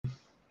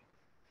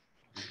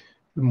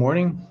Good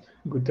morning,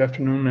 good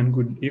afternoon, and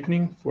good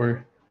evening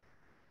for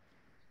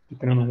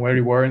depending on where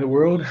you are in the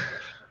world.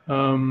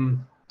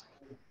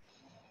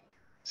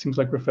 Seems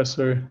like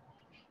Professor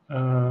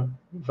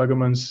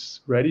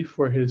Wagemann's ready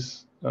for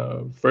his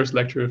first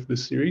lecture of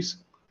this series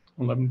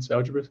on Leibniz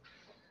algebras.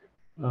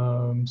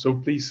 So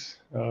please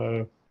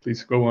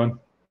go on.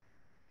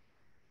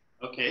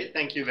 Okay,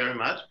 thank you very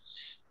much.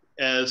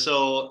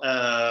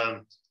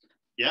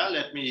 Yeah,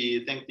 let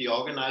me thank the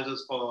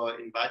organizers for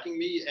inviting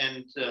me,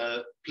 and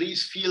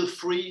please feel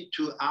free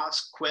to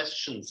ask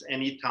questions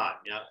anytime.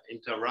 Yeah,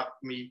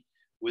 interrupt me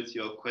with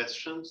your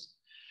questions.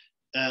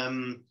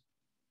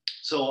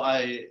 So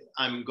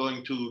I'm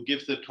going to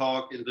give the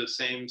talk in the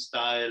same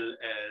style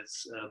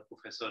as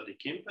Professor De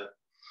Kimpe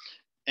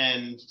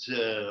and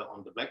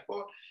on the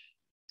blackboard.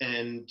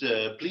 And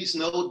please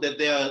note that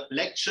there are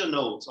lecture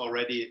notes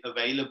already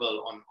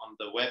available on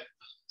the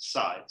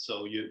website.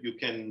 So you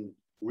can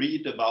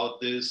read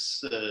about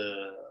this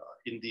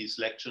in these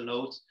lecture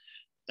notes.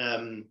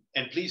 And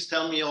please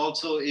tell me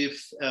also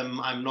if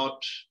I'm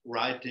not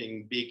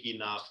writing big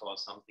enough or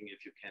something.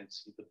 If you can't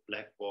see the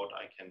blackboard,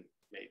 I can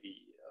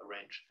maybe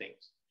arrange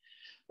things.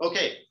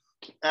 Okay,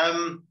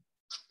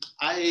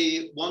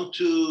 I want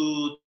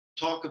to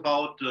talk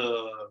about,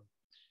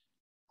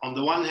 on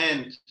the one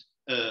hand,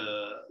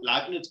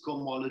 Leibniz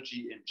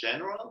cohomology in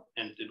general,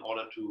 and in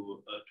order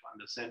to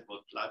understand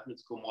what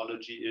Leibniz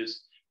cohomology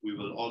is, we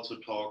will also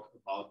talk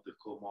about the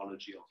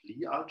cohomology of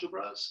Lie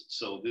algebras.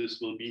 So this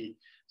will be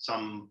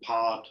some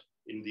part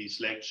in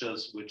these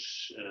lectures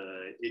which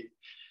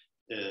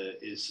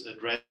is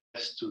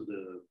addressed to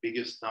the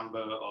biggest number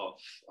of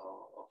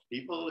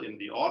people in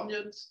the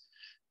audience.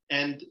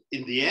 And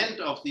in the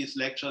end of these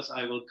lectures,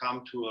 I will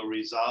come to a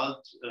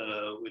result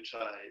which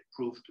I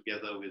proved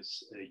together with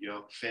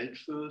Jörg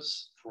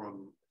Feldfuss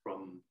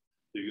from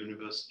the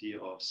University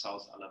of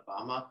South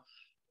Alabama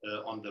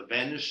on the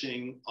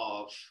vanishing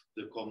of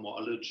the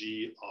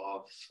cohomology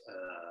of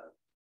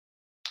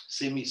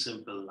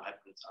semisimple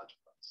Leibniz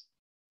algebras.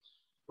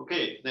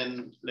 Okay,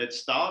 then let's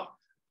start.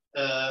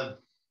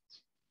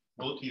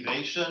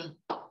 Motivation.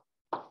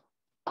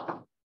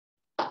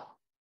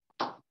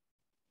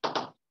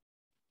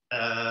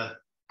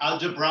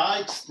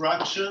 Algebraic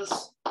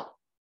structures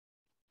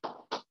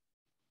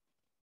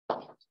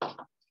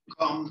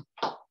come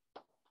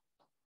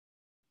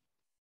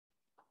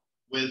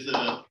with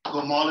a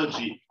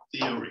cohomology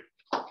theory.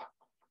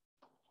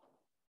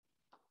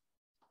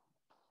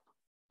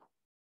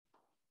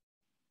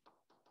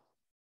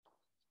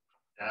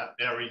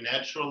 Very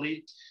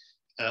naturally,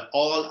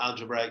 all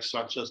algebraic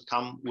structures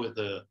come with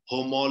a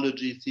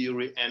homology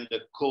theory and a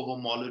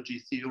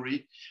cohomology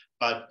theory,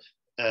 but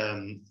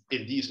in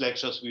these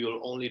lectures, we will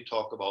only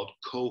talk about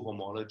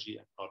cohomology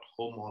and not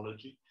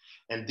homology.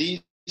 And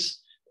these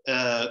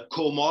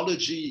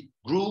cohomology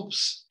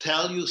groups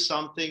tell you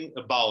something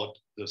about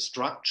the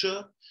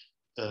structure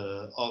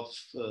of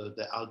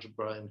the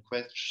algebra in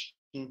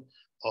question,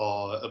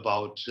 or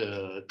about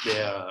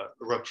their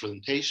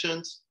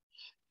representations.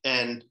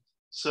 And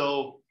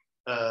so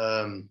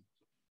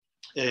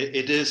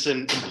it is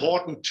an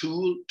important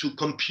tool to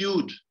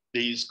compute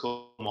these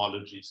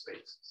cohomology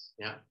spaces.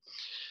 Yeah.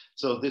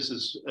 So this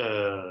is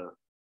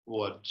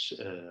what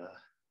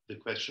the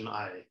question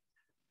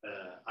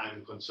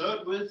I'm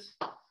concerned with.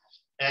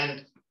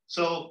 And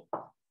so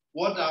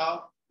what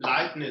are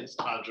Leibniz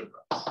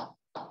algebras?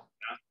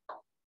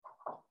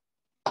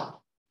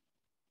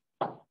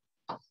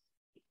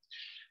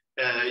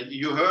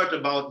 You heard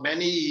about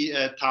many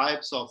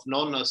types of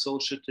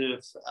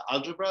non-associative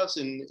algebras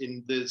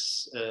in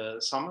this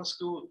summer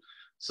school.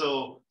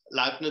 So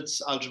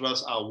Leibniz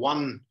algebras are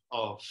one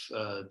of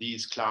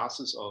these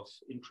classes of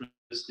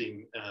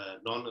interesting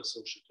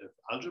non-associative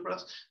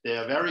algebras. They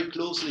are very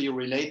closely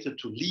related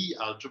to Lie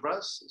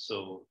algebras.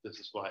 So this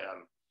is why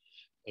I'm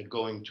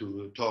going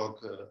to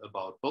talk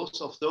about both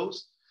of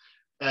those.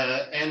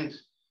 And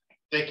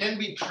they can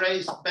be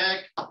traced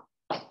back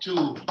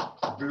to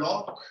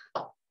Bloch,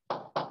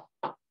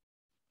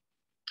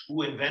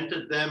 who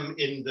invented them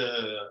in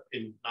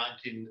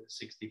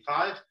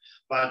 1965,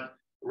 but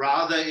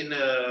rather in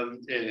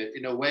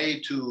a way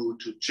to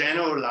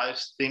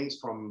generalize things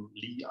from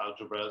Lie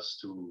algebras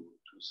to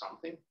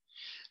something.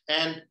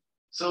 And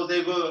so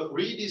they were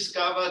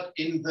rediscovered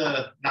in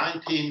the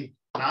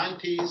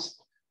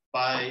 1990s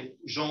by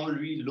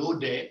Jean-Louis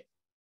Loday.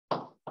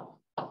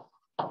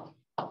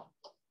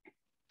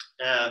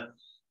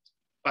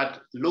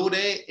 But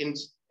Loday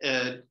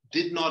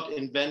did not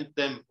invent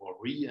them or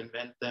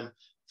reinvent them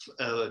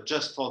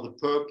just for the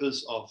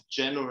purpose of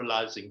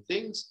generalizing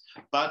things,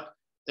 but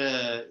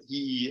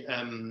he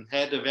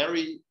had a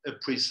very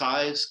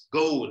precise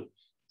goal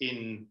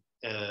and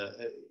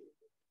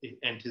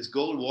his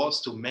goal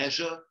was to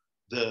measure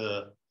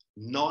the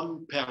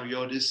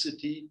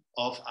non-periodicity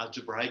of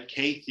algebraic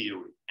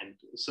K-theory. And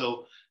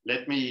so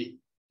let me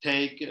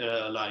take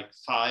like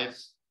 5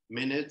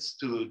 minutes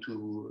to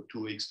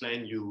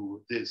explain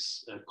you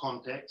this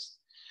context,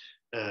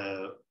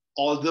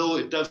 although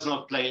it does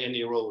not play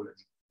any role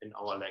in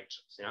our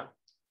lectures. Yeah.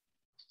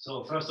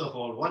 So first of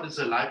all, what is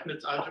a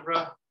Leibniz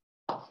algebra?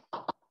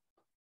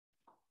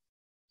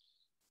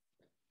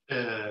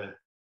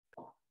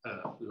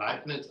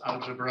 Leibniz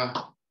algebra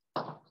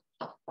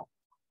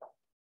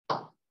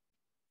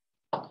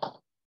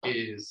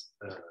is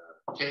a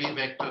K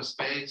vector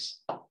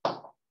space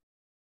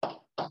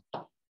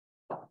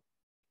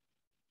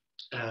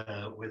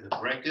with a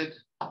bracket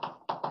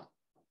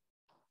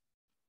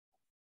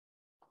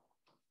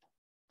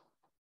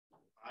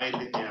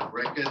bilinear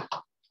bracket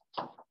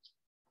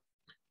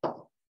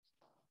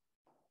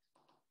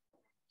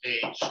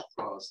H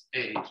cross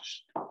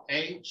H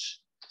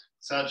H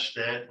such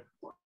that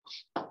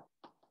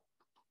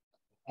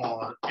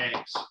all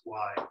X,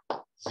 Y,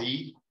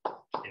 Z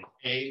in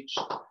H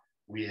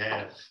we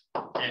have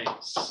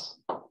X,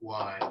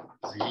 Y,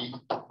 Z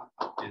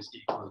is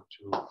equal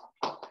to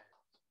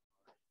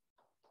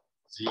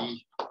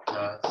Z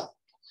plus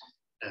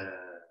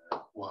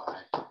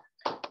Y,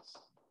 X,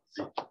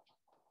 Z.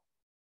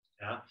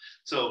 Yeah.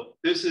 So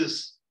this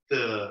is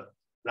the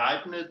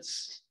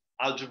Leibniz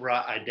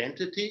algebra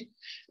identity,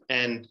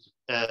 and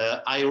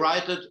I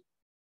write it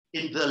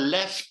in the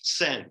left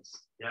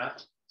sense. Yeah.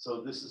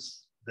 So this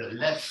is the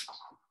left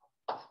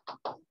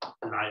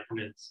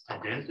Leibniz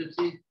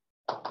identity.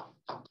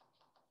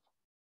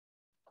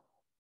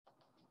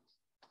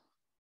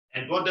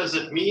 And what does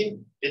it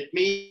mean? It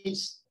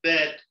means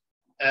that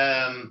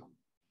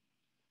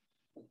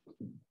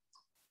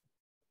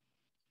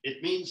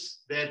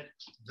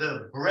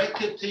the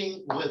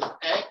bracketing with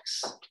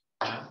X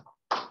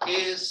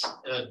is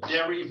a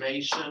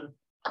derivation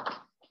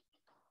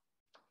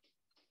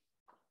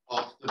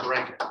of the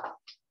bracket.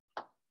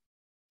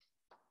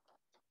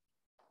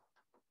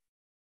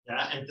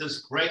 Yeah, and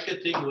this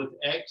bracketing with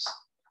X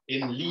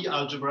in Lie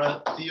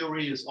algebra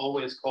theory is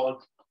always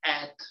called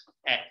at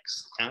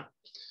X. Yeah?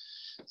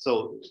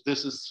 So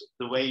this is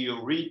the way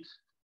you read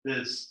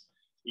this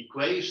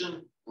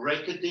equation.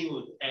 Bracketing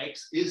with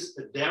X is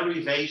a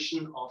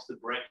derivation of the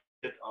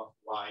bracket of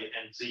Y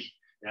and Z.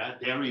 Yeah?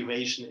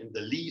 Derivation in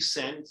the Lie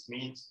sense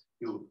means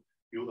you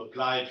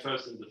apply it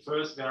first in the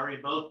first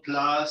variable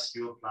plus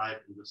you apply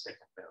it in the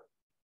second variable.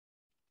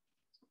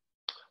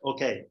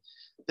 Okay,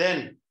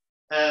 then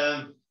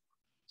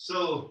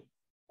so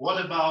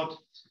what about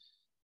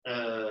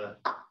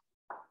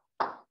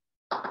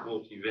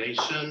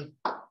motivation,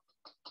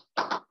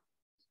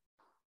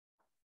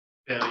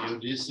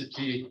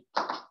 periodicity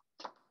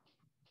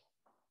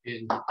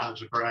in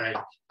algebraic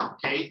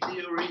K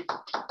theory?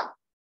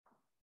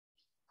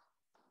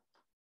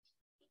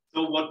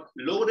 So what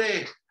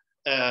Loday,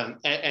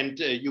 and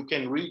you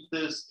can read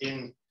this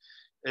in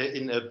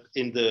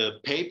the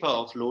paper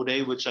of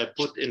Loday, which I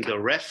put in the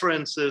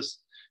references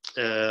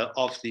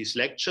of these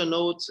lecture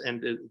notes,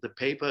 and the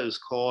paper is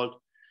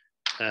called,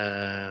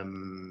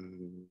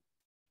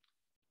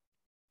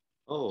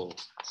 oh,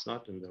 it's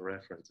not in the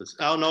references.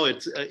 Oh no,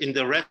 it's in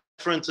the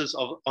references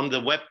on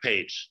the web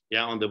page.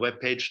 Yeah, on the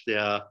web page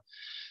there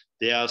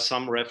are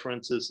some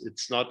references.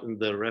 It's not in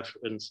the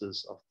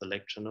references of the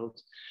lecture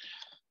notes.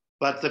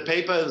 But the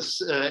paper is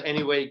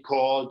anyway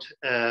called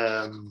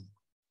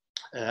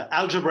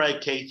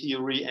Algebraic K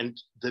theory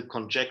and the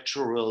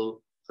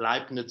conjectural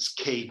Leibniz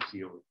K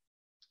theory.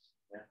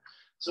 Yeah.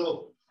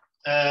 So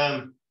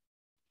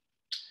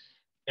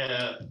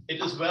it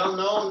is well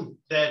known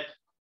that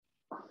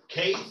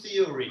K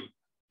theory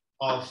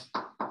of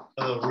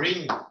a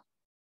ring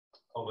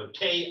of a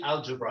K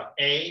algebra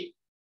A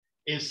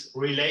is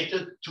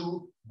related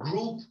to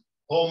group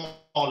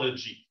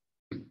homology.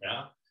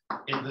 Yeah?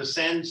 In the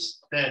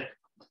sense that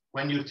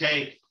when you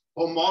take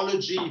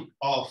homology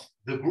of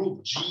the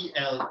group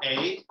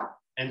GLA,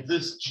 and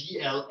this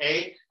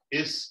GLA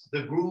is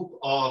the group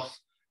of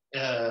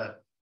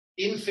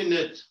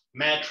infinite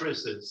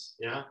matrices,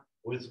 yeah,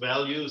 with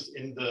values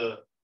in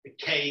the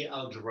K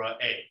algebra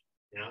A.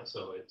 Yeah,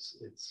 so it's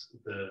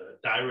the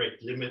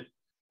direct limit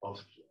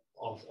of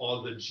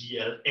all the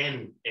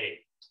GLN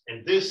A.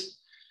 And this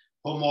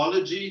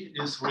homology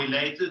is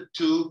related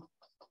to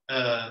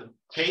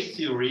K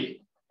theory.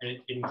 And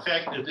in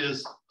fact, it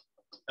is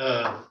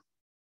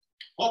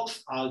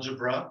Hopf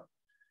algebra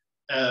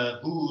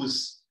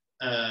whose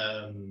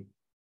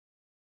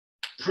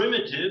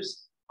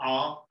primitives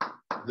are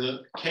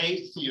the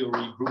K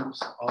theory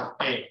groups of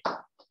A.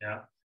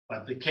 Yeah,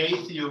 but the K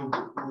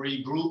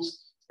theory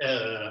groups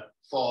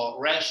for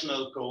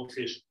rational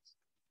coefficients.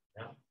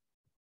 Yeah?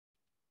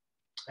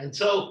 And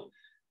so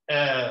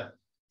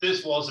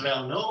this was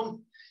well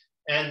known,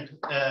 and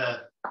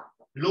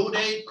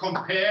Loday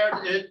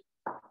compared it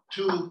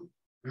to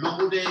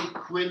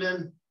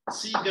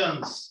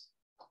Loday-Quillen-Seagan's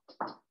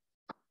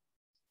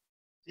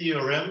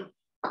theorem,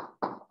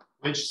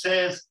 which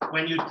says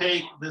when you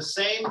take the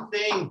same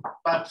thing,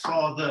 but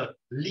for the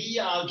Lie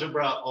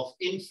algebra of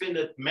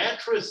infinite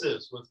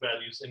matrices with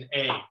values in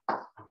A,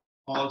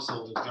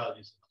 also with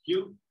values in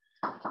Q,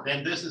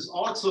 then this is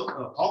also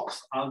a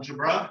Hopf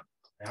algebra.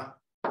 Yeah.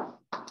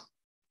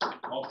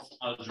 Hopf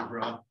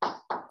algebra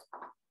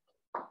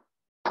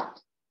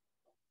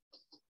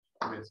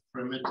with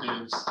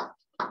primitives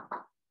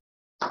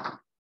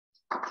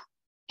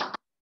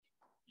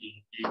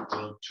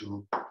equal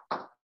to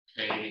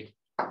K.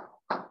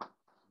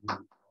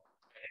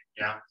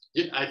 Yeah,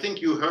 I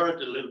think you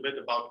heard a little bit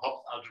about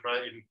Hopf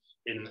algebra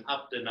in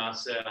Abdel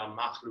Nasser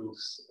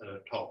Makhlouf's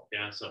talk.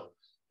 Yeah, so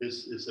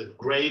this is a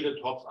graded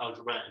Hopf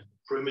algebra and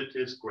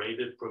primitives,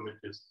 graded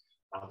primitives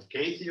of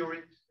K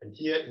theory. And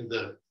here in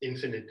the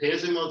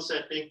infinitesimal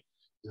setting,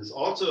 this is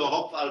also a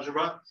Hopf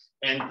algebra,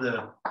 and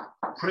the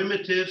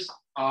primitives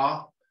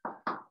are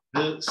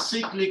the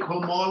cyclic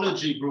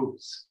homology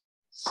groups.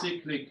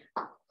 Cyclic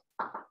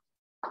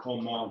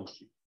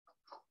homology.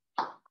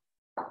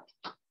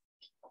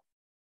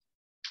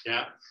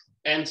 Yeah,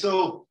 and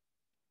so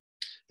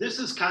this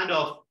is kind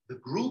of the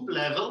group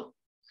level,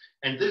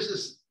 and this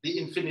is the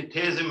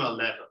infinitesimal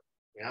level.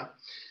 Yeah,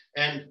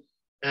 and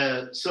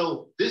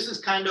so this is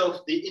kind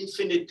of the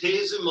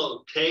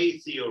infinitesimal K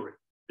theory,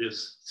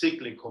 this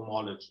cyclic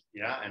homology.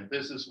 Yeah, and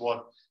this is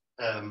what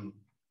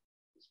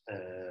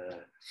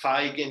Feigen,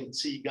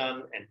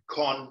 Zigan, and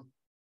Kohn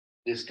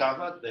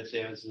discovered, that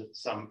there's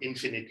some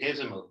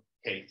infinitesimal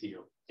K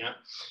theory. Yeah,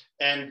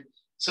 and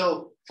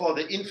so for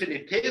the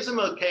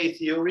infinitesimal K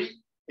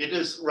theory, it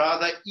is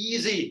rather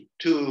easy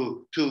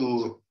to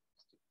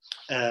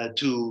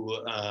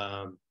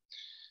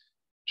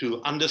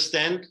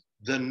understand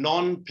the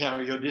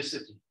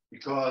non-periodicity,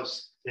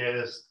 because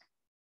there's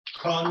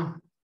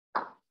Kohn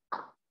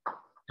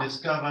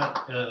discovered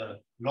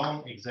a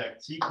long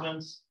exact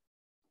sequence,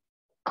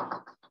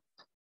 the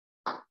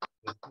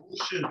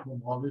Hochschild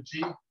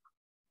homology,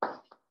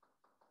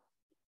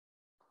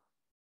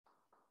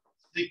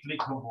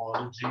 cyclic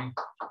homology,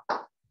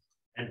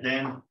 and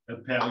then a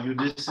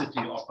periodicity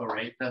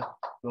operator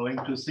going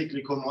to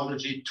cyclic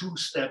homology 2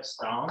 steps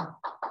down,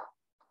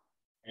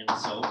 and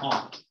so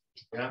on.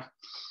 Yeah,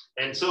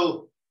 and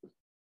so,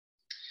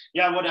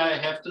 yeah, what I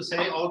have to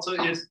say also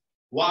is,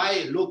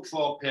 why look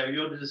for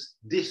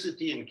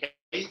periodicity in K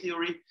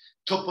theory?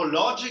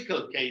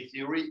 Topological K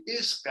theory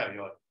is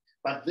periodic,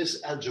 but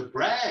this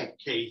algebraic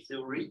K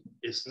theory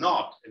is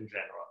not in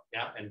general.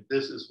 Yeah, and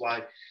this is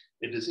why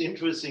it is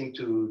interesting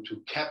to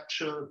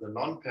capture the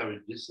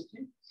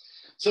non-periodicity.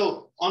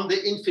 So on the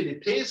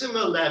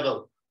infinitesimal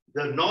level,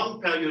 the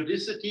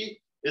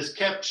non-periodicity is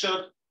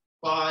captured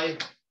by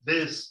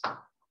these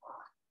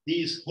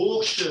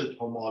Hochschild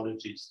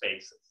homology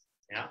spaces.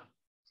 Yeah,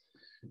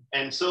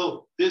 and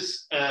so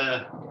this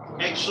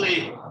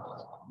actually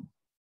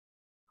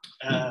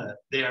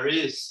there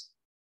is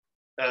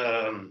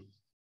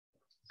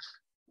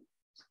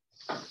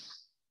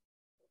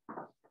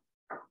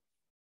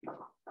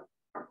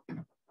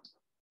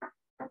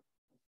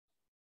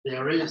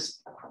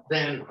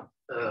then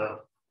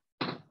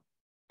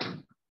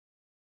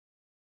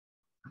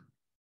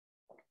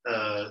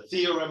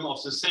theorem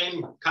of the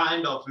same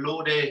kind of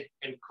Loday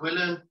and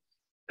Quillen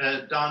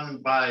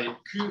done by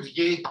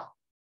Cuvier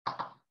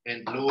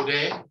and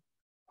Loday,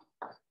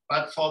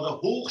 but for the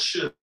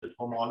Hochschild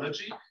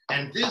homology,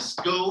 and this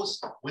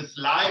goes with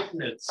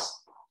Leibniz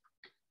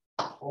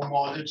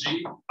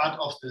homology, but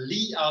of the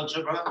Lie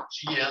algebra,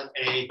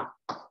 GLA.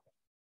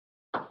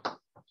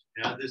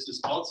 Yeah, this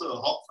is also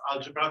a Hopf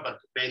algebra, but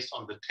based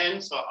on the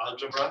tensor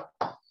algebra,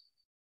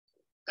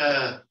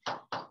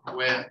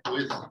 where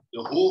with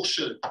the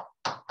Hochschild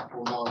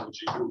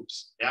homology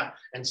groups. Yeah,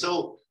 and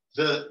so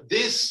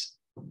this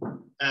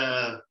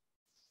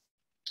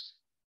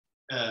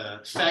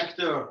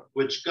factor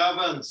which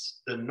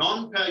governs the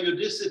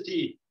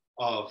non-periodicity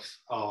of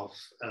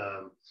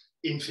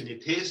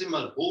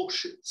infinitesimal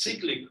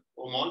cyclic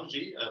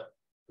homology,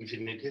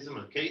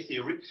 infinitesimal K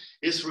theory,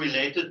 is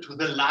related to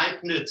the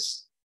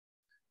Leibniz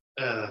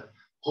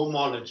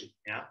homology.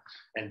 Yeah,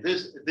 and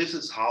this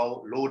is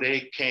how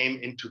Loday came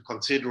into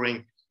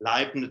considering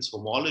Leibniz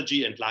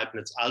homology and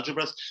Leibniz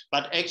algebras.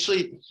 But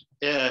actually,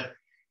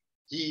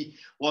 he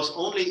was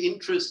only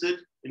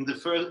interested in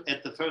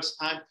at the first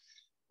time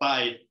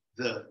by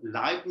the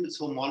Leibniz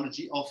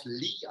homology of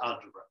Lie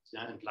algebras,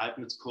 yeah, and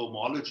Leibniz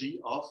cohomology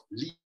of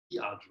Lie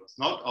algebras,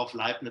 not of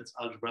Leibniz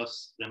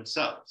algebras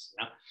themselves.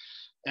 Yeah,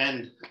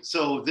 and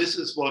so this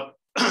is what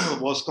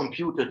was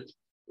computed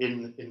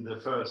in the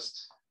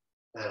first.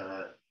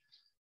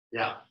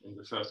 In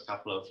the first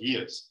couple of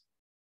years.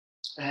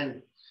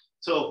 And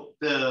so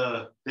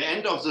the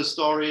end of the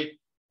story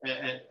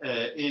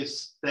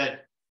is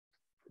that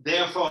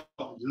therefore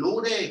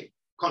Loday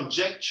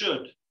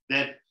conjectured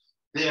that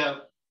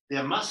there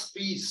must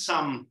be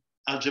some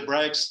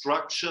algebraic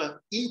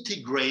structure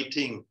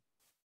integrating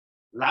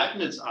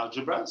Leibniz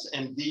algebras,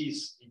 and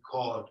these he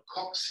called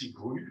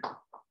coxigroup.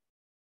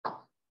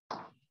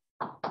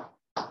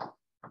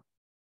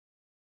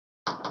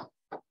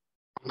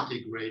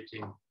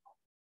 Integrating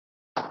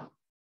Leibniz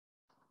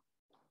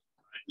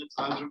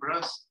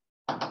algebras.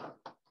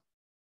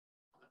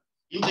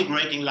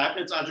 Integrating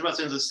Leibniz algebras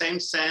in the same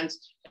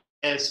sense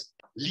as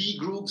Lie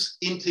groups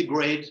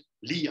integrate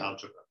Lie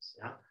algebras.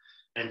 Yeah?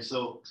 And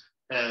so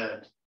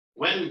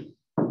when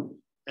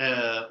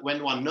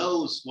one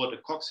knows what a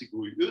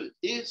coxigroup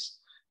is,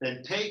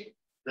 then take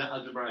the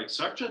algebraic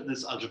structure.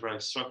 This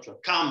algebraic structure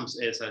comes,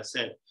 as I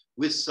said,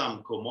 with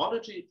some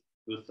cohomology.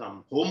 with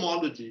some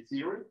homology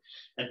theory,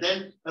 and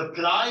then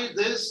apply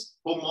this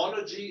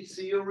homology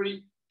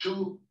theory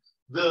to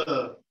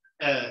the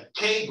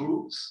K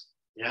groups,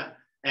 yeah,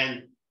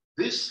 and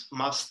this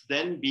must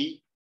then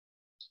be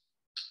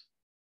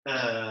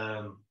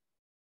the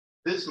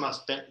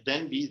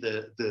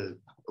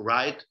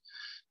right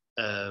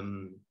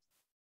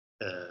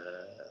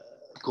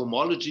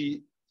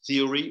cohomology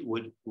theory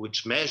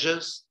which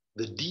measures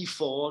the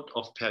default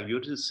of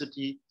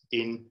periodicity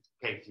in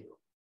K theory.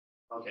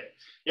 Okay,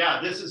 yeah,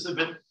 this is a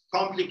bit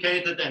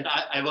complicated, and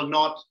I will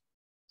not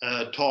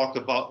talk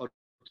about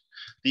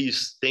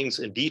these things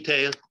in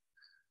detail.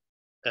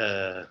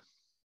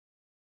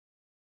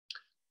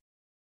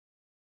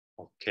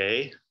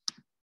 Okay.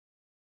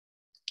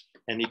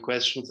 Any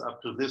questions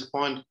up to this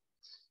point?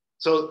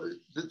 So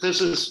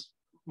this is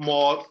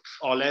more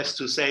or less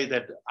to say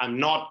that I'm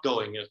not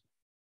going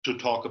to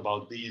talk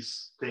about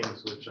these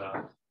things which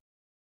are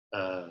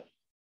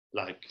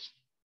like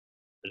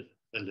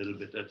a little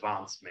bit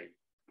advanced maybe.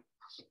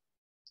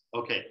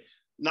 Okay,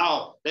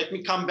 now let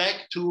me come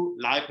back to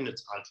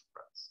Leibniz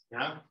algebras.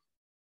 Yeah,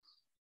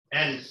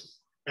 and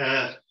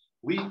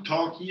we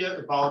talk here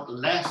about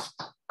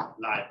left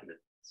Leibniz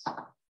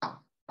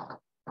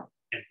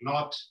and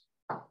not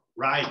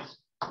right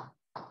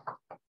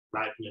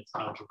Leibniz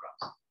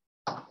algebras.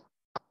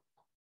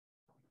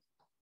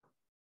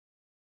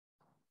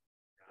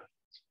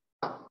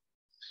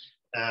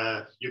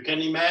 You can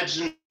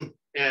imagine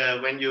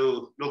when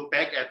you look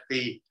back at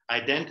the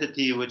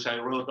identity which I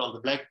wrote on the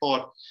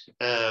blackboard,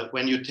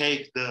 when you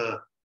take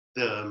the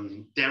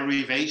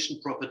derivation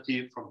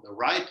property from the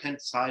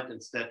right-hand side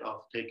instead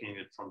of taking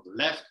it from the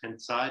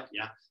left-hand side,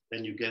 yeah,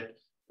 then you get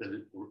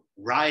the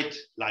right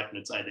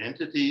Leibniz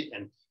identity,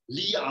 and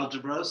Lie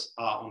algebras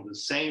are on the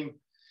same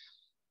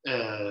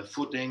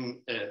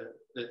footing,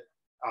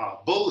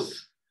 are both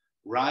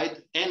right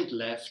and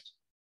left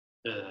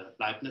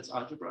Leibniz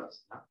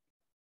algebras. Yeah?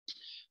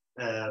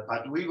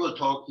 But we will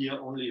talk here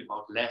only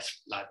about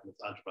left Leibniz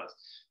algebras.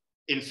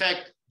 In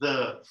fact,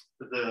 the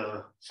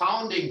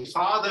founding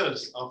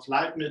fathers of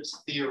Leibniz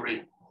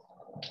theory,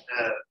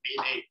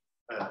 meaning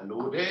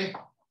Loday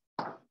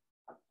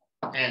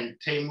and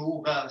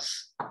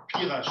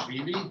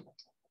Pirashvili,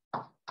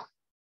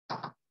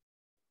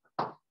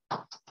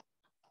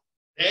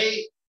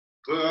 they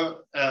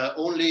were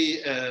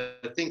only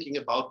thinking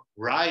about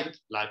right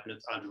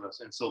Leibniz algebras,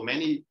 and so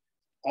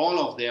all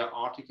of their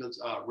articles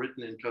are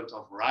written in terms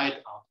of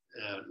right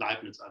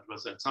Leibniz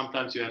algebras, and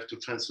sometimes you have to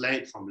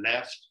translate from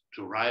left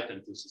to right,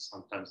 and this is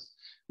sometimes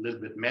a little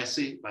bit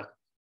messy, but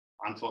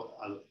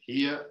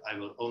here I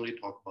will only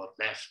talk about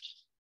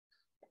left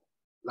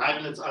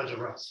Leibniz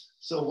algebras.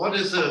 So what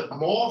is a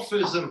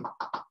morphism?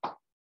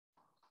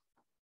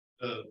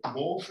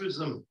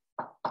 Morphism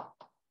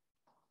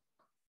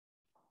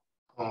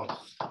of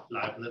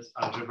Leibniz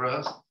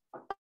algebras.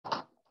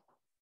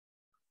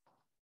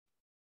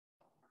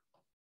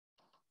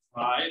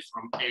 Phi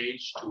from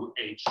H to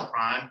H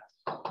prime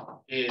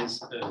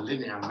is a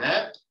linear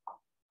map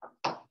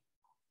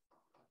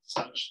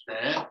such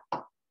that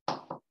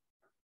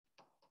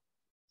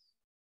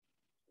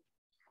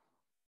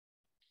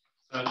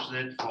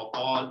for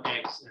all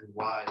x and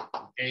y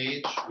in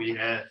H, we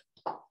have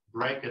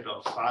bracket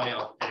of phi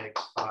of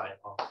x, phi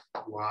of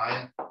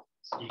y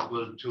is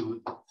equal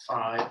to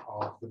phi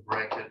of the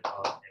bracket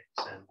of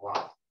x and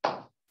y.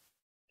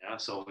 Yeah,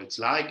 so it's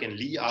like in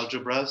Lie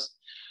algebras,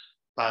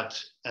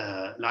 but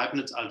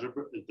Leibniz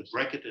algebra, the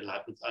bracket in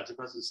Leibniz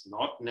algebras is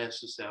not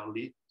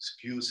necessarily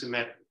skew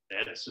symmetric.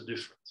 That's the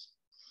difference.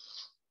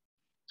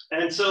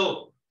 And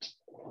so,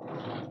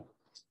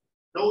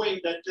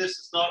 knowing that this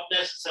is not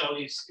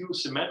necessarily skew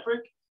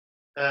symmetric,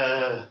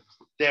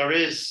 there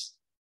is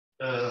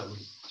a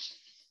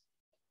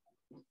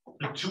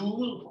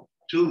tool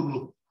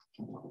to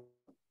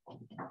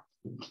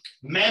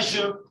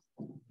measure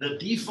the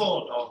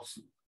default of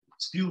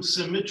skew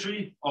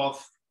symmetry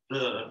of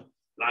the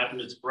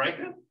Leibniz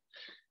bracket,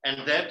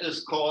 and that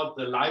is called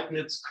the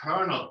Leibniz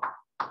kernel.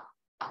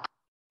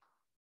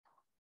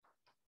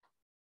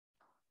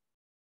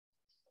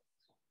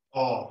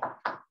 Or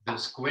the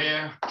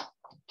square,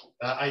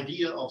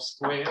 idea of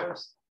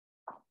squares.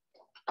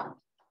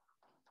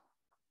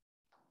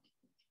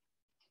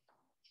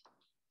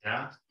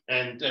 Yeah,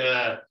 and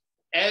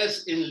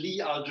as in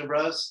Lie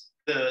algebras,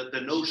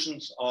 the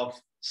notions of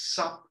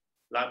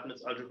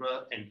sub-Leibniz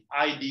algebra and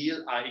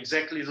ideal are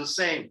exactly the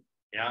same.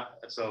 Yeah,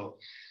 so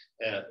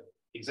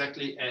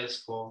exactly as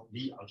for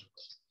Lie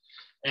algebras.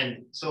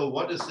 And so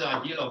what is the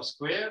idea of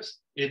squares?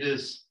 It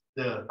is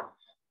the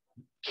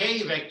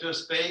K vector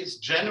space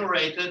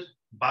generated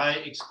by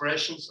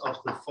expressions of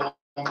the form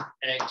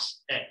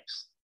x,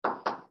 x.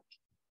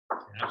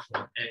 Yeah,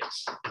 for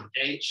x and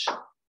h,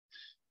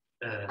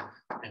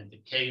 and the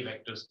K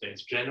vector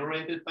space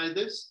generated by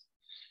this.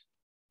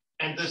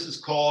 And this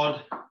is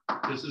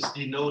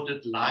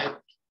denoted Leib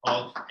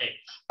of h.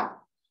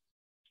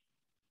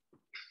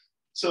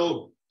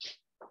 So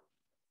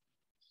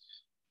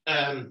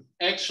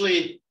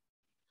actually,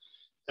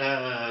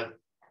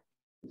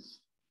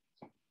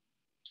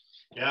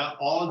 yeah,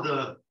 all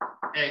the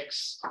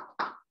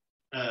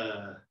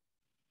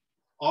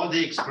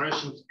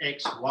expressions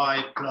x,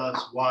 y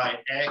plus y,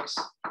 x,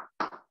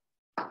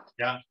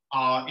 yeah,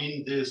 are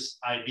in this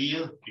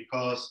ideal,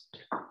 because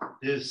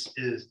this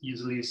is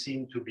easily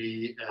seen to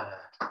be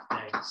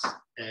x,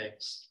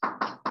 x,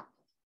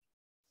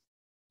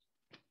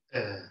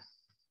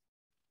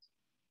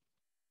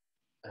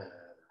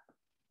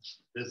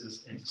 this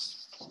is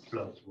x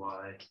plus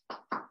y,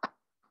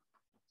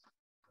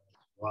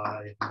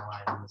 y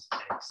minus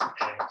x,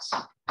 x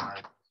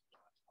minus y.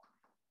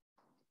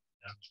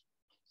 Yeah.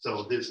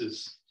 So this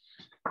is,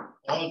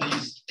 all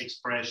these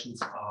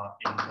expressions are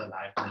in the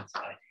Leibniz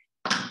ideal.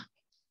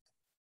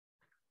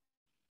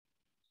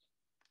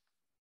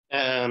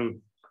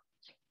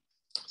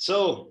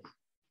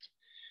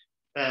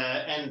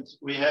 And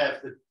we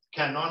have the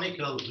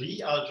canonical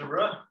Lie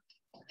algebra,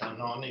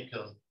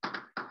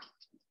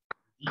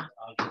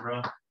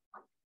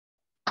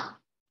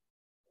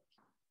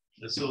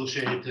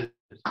 associated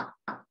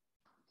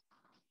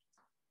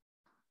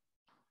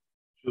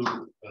to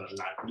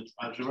Leibniz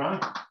algebra.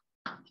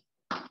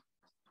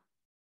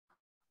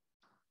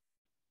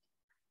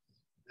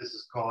 This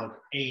is called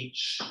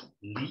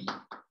H-Lie,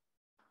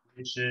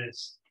 which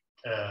is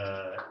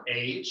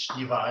H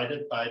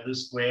divided by the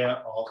square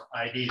of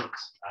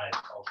ideals,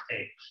 of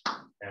H.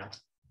 Yeah.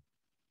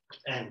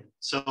 And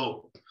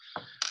so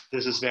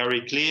this is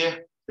very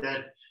clear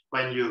that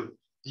when you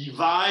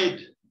divide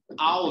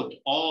out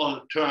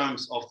all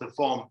terms of the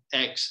form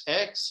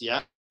XX,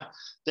 yeah,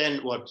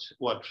 then what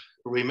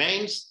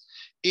remains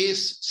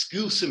is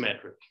skew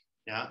symmetric,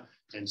 yeah,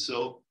 and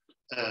so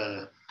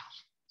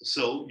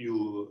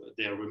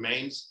there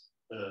remains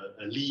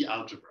a Lie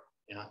algebra,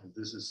 yeah, and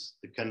this is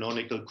the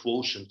canonical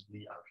quotient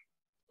Lie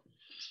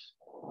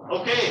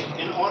algebra.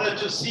 Okay, in order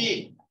to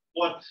see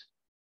what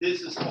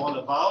this is all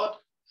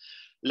about,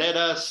 let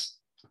us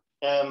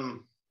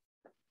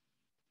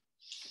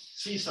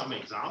see some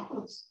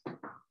examples.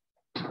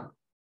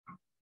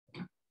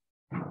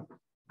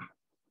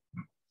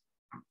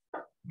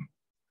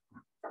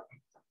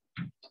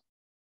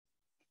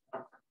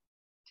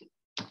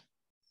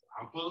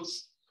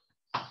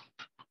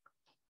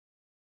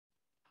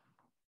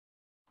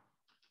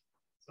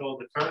 So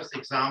the first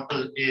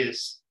example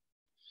is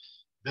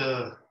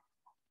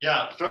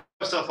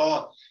first of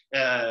all,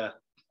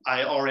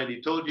 I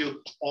already told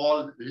you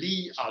all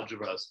Lie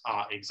algebras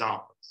are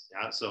examples.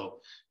 Yeah,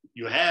 so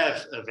you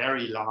have a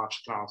very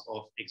large class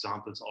of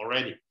examples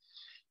already.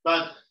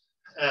 But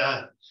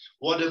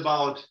what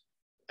about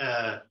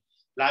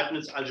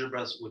Leibniz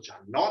algebras which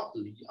are not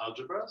Lie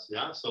algebras?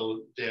 Yeah,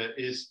 so there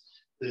is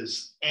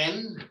this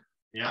n,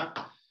 yeah,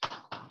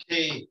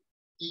 K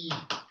E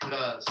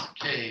plus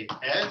K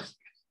F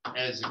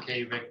as a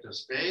K vector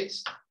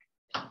space.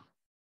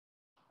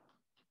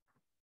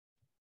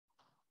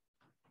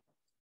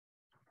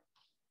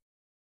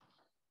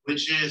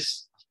 Which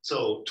is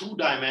so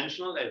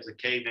two-dimensional as a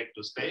K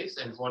vector space.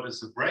 And what is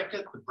the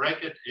bracket? The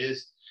bracket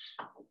is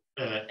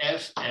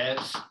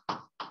FF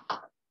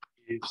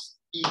is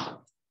E.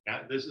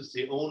 Yeah, this is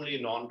the only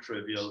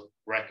non-trivial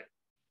bracket.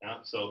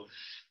 Yeah, so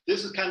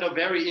this is kind of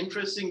very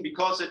interesting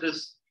because it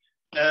is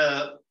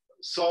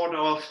sort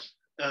of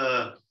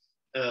a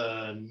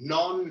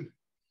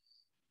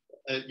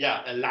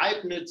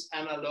Leibniz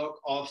analog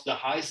of the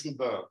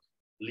Heisenberg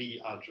Lie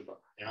algebra.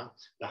 Yeah,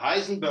 the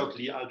Heisenberg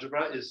Lie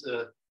algebra is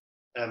a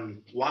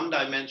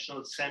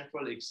one-dimensional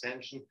central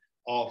extension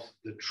of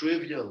the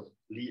trivial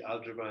Lie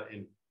algebra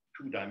in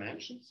 2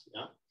 dimensions.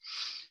 Yeah,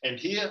 and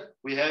here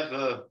we have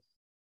a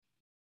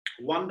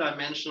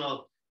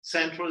one-dimensional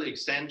central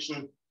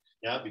extension,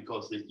 yeah,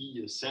 because the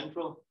E is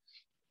central,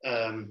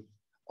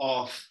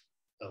 of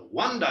a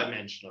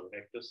one-dimensional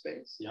vector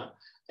space, yeah,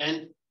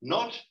 and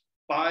not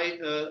by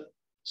a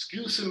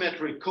skew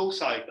symmetric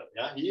cocycle.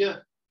 Yeah,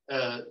 here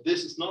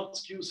this is not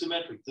skew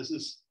symmetric. This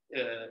is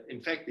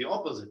in fact the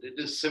opposite. It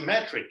is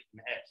symmetric in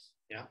F.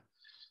 Yeah,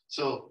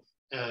 so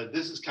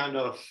this is kind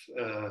of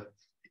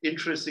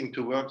interesting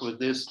to work with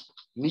this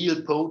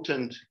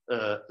nilpotent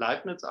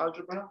Leibniz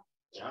algebra.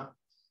 Yeah,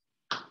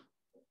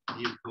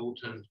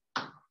 nilpotent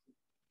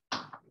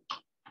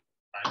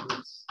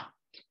Leibniz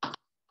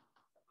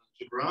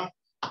algebra.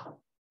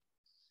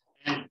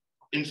 And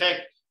in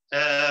fact,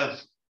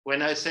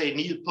 when I say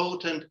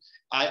nilpotent,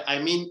 I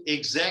mean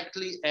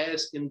exactly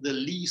as in the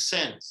Lie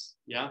sense.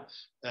 Yeah,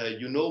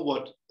 you know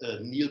what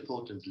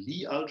nilpotent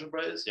Lie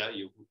algebra is. Yeah,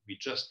 we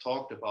just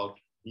talked about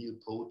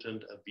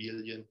nilpotent,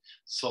 abelian,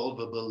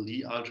 solvable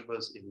Lie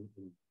algebras in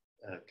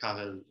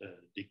Karel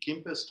de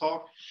Kimpe's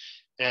talk.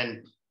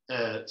 And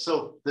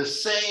so the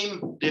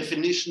same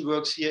definition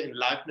works here in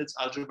Leibniz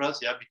algebras.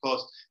 Yeah,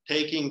 because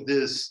taking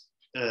this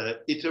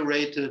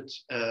iterated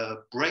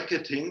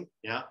bracketing,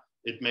 yeah,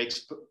 it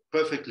makes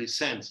perfectly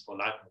sense for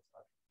Leibniz.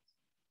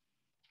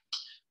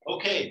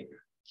 Okay,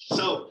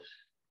 so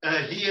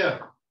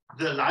here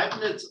the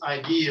Leibniz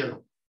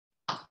ideal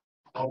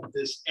of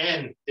this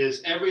n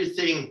is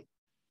everything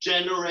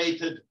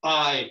generated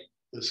by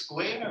the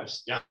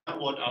squares. Yeah,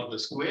 what are the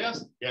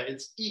squares? Yeah,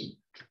 it's E.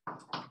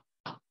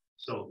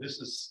 So this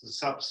is the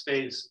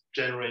subspace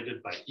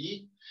generated by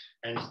E,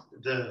 and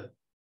the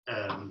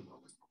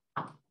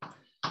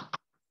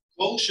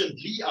quotient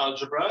Lie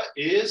algebra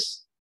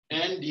is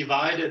n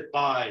divided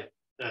by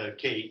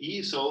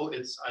Ke, so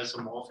it's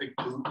isomorphic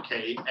to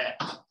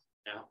Kf,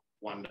 yeah,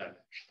 one dimension.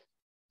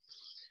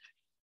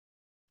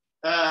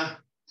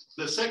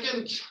 The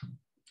second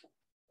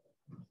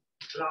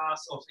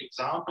class of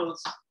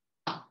examples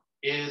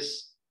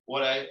is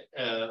what I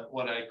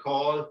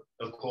call,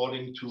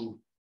 according to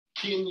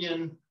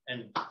Kenyon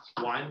and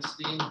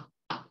Weinstein,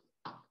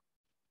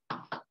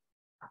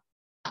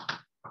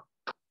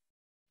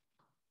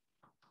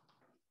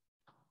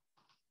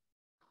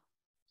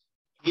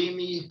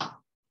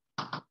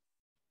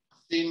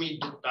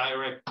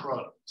 semi-direct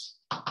products.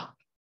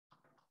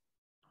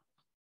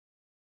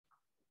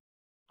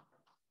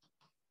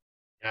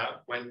 Yeah,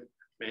 when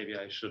maybe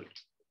I should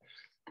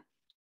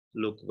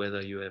look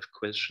whether you have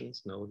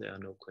questions. No, there are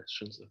no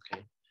questions.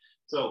 Okay.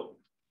 So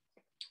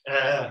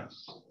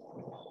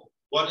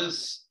what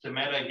is the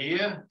matter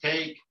here?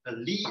 Take a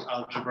Lie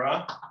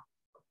algebra.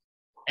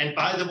 And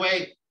by the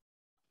way,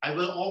 I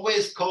will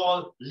always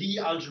call Lie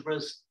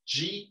algebras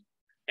G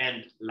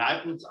and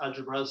Leibniz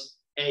algebras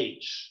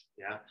H.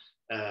 Yeah.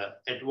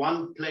 At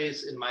one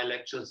place in my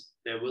lectures,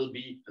 there will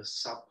be a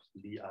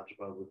sub-Lie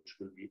algebra, which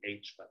will be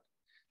H, but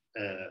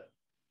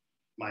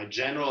my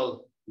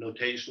general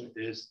notation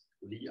is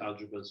Lie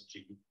algebras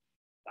G,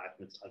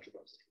 Leibniz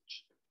algebras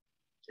H.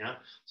 Yeah.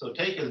 So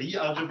take a Lie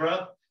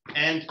algebra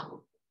and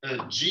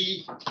a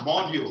G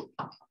module.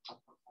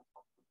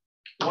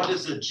 What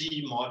is a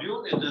G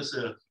module? It is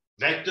a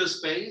vector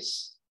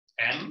space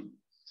M,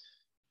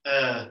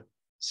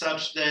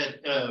 such that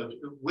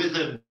with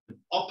an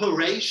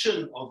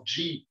operation of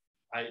G,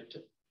 I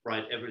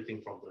write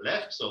everything from the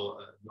left, so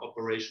an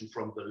operation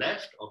from the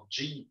left of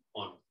G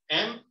on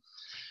M,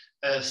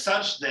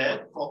 such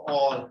that for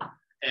all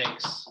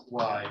X,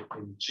 Y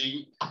in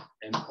G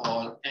and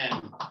all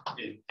M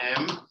in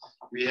M,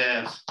 we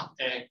have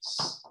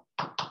X,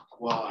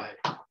 Y,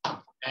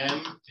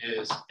 M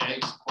is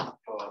X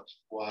dot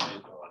Y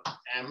dot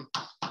M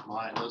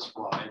minus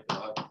Y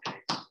dot X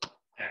dot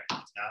M.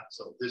 Yeah,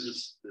 so this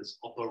is this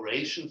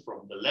operation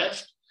from the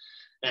left,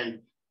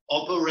 and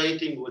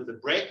operating with the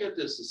bracket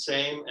is the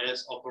same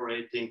as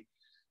operating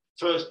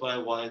first by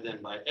Y,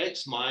 then by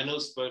X,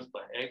 minus first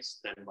by X,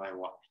 then by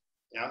Y.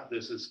 Yeah,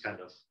 this is kind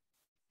of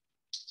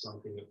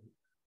something that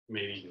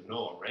maybe you know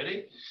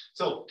already.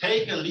 So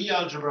take a Lie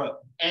algebra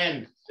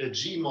and a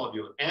G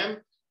module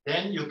M,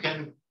 then you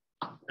can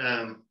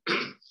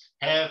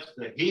have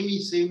the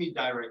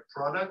semi-direct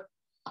product,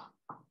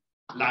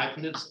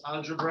 Leibniz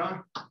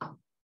algebra,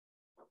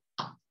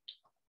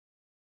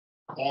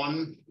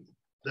 on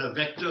the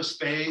vector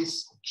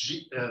space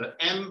G,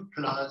 M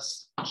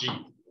plus G.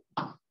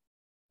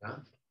 Yeah?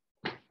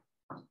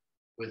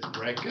 With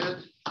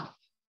bracket.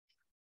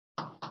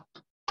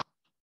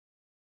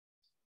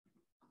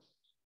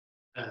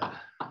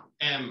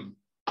 M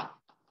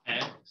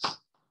x,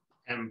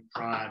 M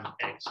prime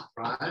x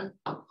prime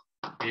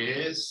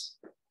is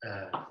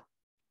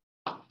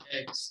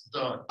x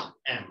dot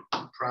M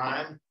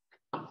prime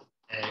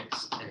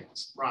x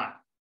x prime.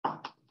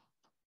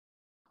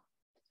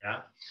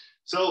 Yeah.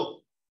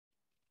 So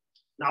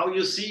now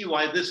you see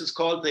why this is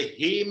called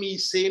the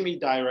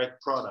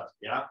semi-direct product.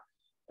 Yeah.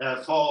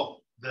 For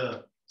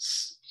the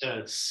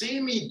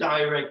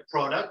semi-direct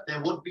product,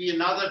 there would be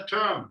another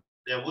term.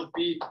 There would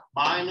be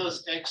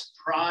minus x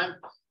prime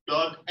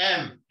dot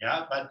M.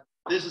 Yeah, but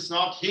this is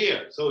not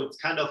here. So it's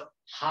kind of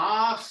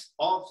half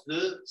of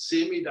the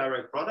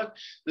semi-direct product.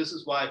 This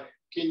is why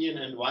Kenyon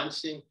and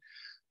Weinstein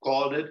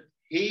called it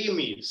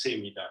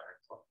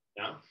semi-direct product.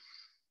 Yeah.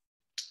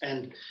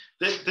 And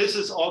this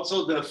is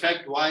also the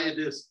effect why it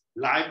is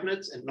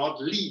Leibniz and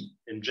not Lie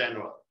in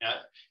general.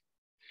 Yeah?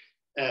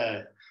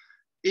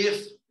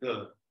 If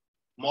the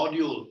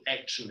module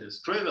action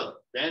is trivial,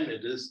 then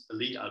it is a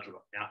Lie algebra,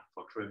 yeah,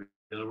 for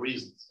trivial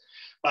reasons.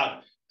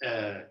 But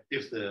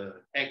if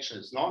the action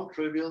is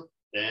non-trivial,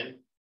 then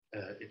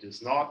it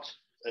is not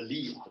a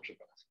Lie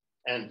algebra.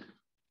 And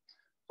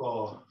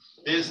for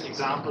this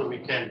example, we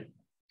can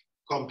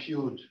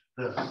compute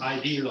the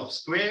ideal of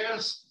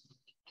squares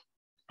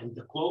and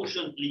the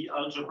quotient Lie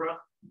algebra.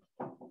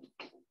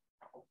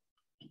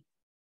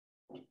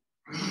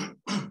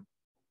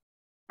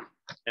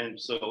 And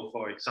so,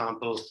 for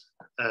example,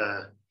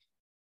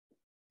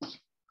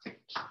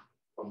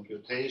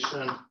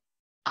 computation.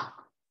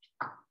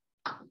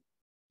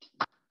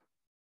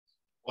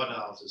 What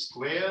are the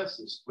squares?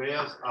 The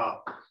squares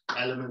are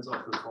elements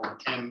of the form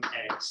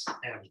mx,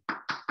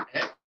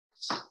 mx.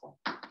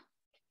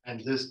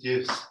 And this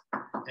gives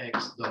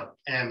x dot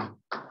m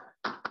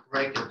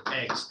bracket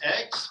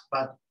xx,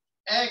 but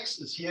x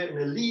is here in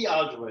the Lie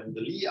algebra, in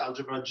the Lie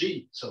algebra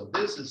G. So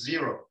this is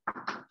 0.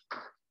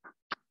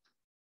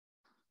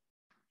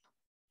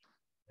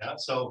 Yeah,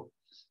 so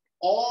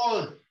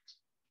all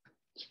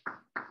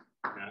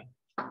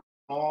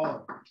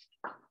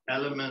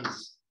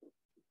elements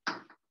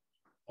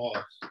of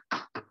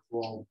the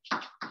form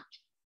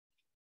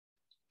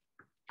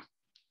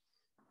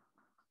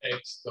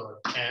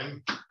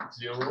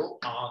M0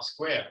 R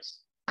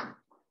squares.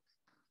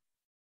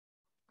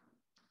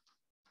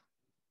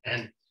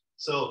 And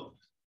so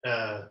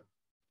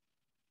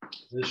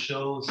this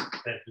shows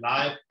that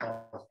life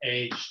of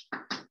H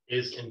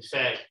is in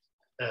fact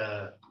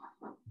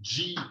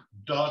G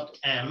dot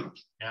M.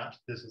 Yeah,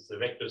 this is the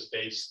vector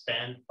space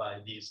spanned by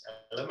these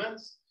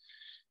elements.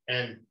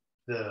 And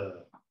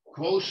the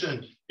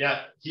quotient,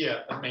 yeah,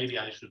 here maybe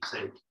I should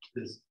say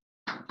this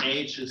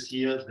H is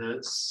here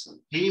the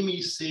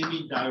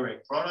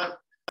semi-direct product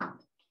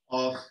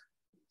of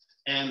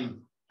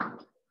M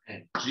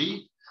and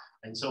G.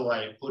 And so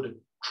I put a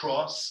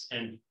cross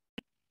and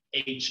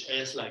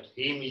HS like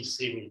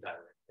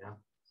semi-direct. Yeah.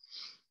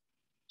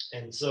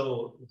 And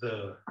so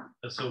the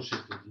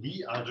associative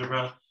Lie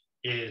algebra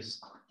is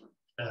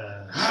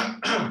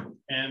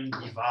M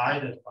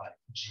divided by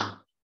G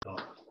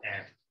dot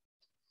M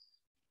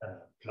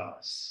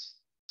plus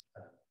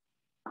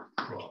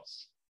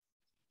cross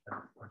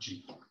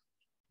G.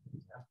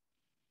 Yeah.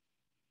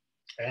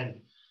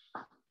 And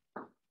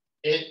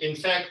in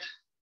fact,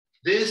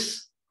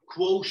 this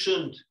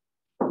quotient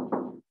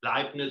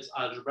Leibniz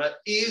algebra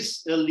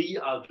is a Lie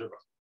algebra.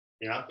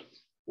 Yeah.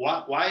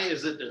 Why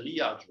is it a Lie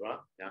algebra?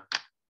 Yeah.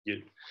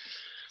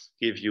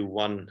 Give you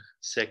 1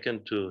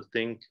 second to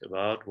think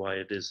about why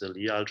it is a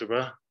Lie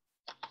algebra.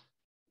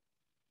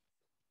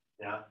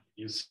 Yeah.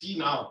 You see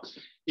now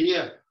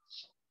here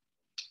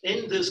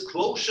in this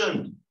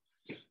quotient,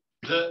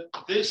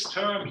 this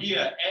term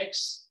here,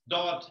 x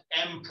dot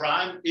m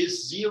prime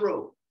is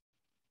 0.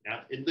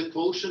 Yeah. In the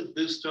quotient,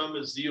 this term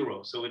is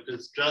 0. So it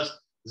is just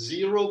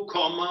 0,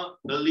 comma,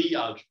 the Lie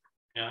algebra.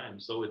 Yeah,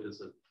 and so it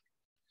is a.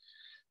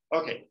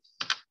 Okay.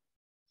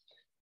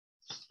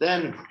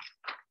 Then,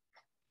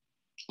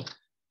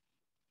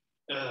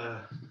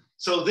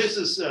 so this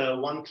is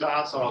one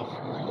class of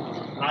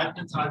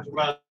Leibniz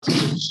algebras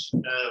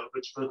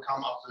which will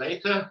come up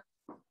later.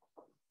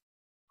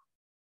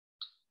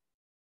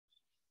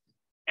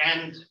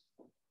 And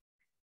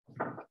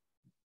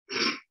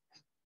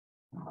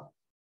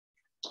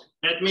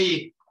let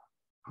me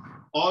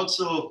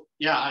also,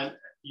 yeah,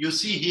 you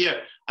see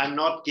here, I'm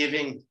not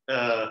giving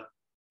the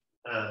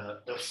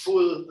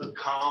full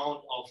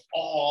account of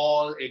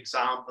all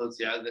examples.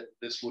 Yeah,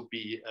 this would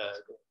be,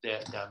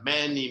 there are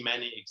many,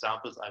 many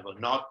examples. I will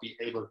not be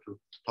able to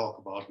talk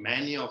about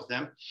many of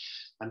them.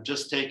 I'm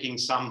just taking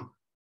some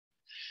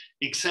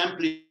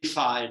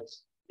exemplified,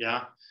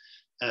 yeah,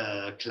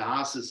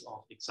 classes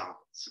of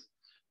examples.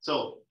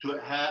 So to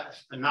have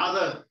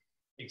another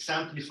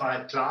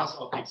exemplified class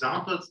of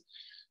examples,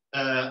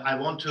 I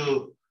want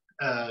to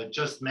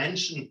just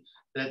mention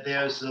that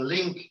there's a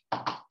link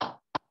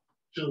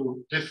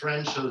to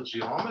differential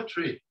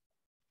geometry.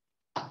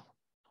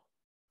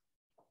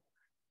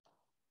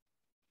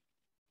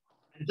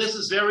 And this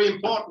is very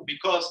important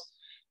because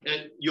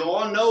you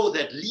all know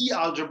that Lie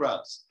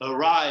algebras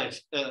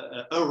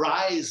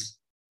arise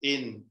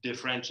in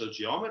differential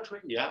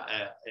geometry, yeah,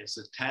 as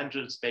a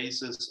tangent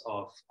spaces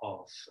of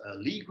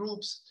Lie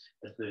groups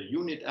at the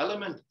unit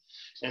element.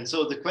 And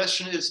so the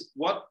question is,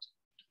 what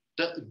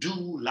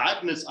do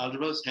Leibniz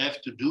algebras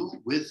have to do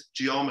with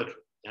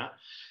geometry? Yeah,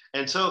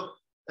 and so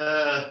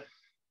there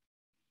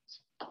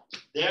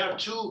are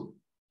two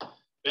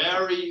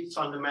very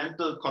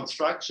fundamental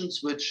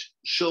constructions which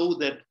show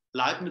that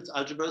Leibniz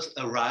algebras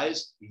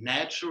arise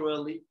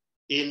naturally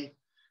in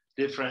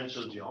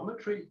differential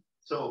geometry.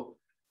 So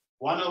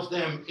one of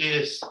them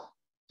is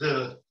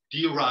the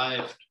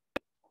derived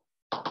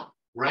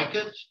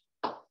bracket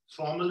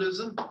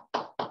formalism.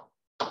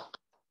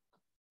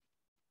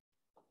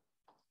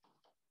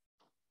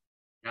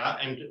 Yeah,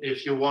 and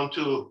if you want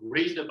to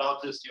read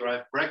about this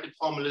derived bracket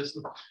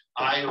formalism,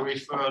 I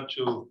refer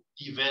to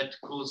Yvette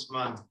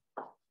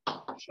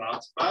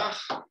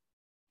Kuzman-Schwarzbach.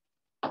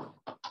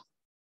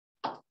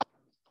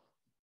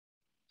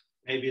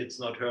 Maybe it's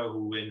not her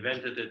who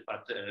invented it,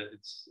 but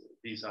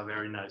these are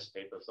very nice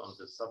papers on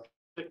this subject.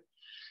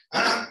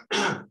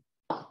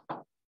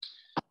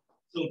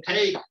 So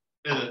take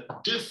a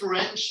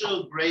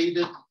differential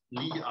graded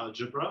Lie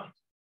algebra.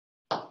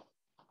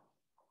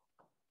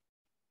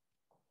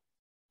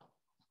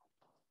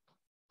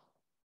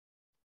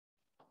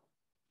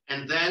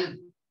 And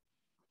then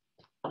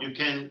you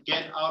can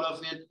get out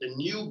of it a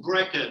new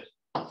bracket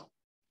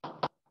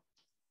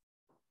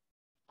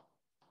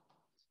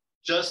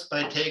just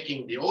by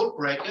taking the old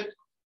bracket,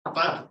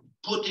 but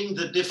putting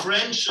the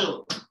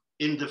differential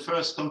in the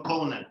first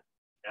component.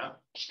 Yeah.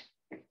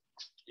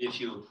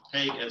 If you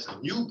take as a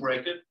new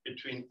bracket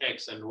between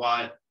x and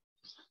y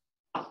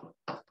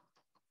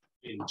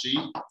in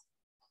G,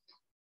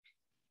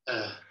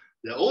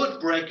 the old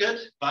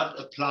bracket, but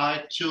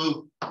applied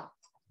to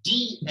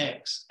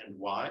dx and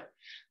y,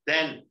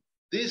 then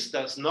this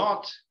does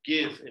not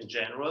give in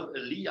general a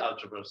Lie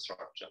algebra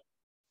structure,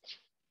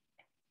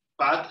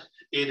 but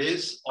it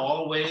is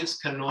always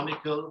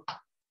canonical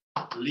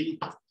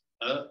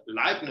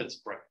Leibniz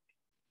bracket.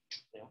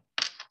 Yeah.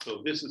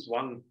 So this is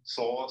one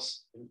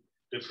source in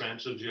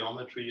differential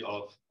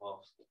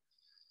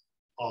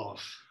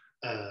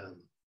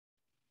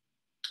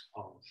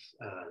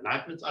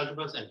Leibniz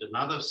algebras, and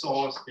another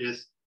source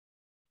is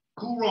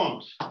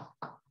Courant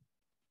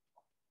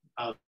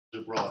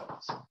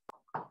algebras.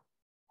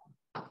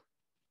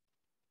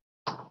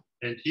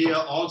 And here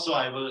also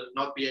I will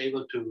not be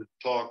able to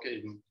talk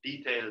in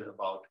detail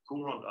about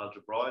Courant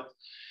algebras.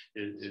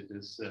 It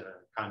is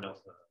kind of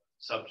a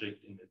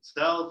subject in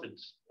itself. It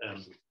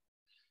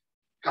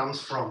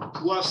comes from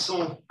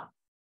Poisson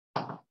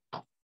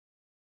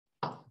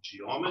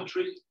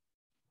geometry.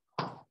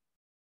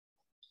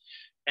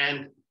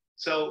 And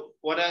so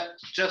what I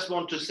just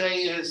want to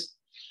say is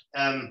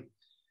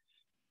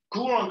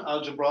Courant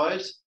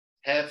algebras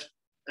have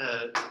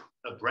a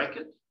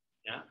bracket,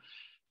 yeah,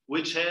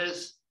 which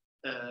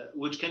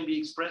can be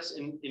expressed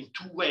in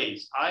two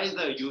ways.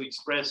 Either you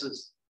express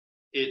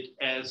it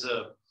as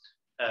a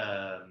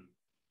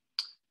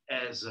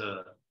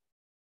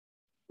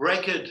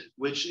bracket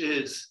which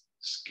is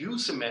skew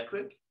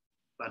symmetric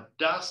but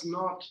does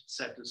not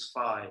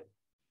satisfy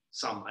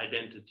some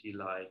identity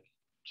like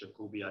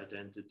Jacobi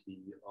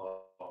identity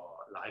or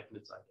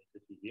Leibniz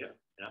identity here.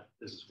 Yeah,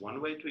 this is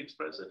one way to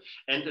express it.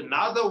 And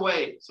another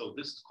way, so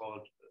this is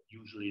called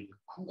usually the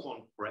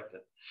Courant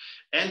bracket.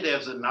 And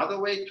there's another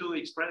way to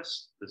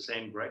express the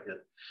same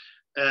bracket.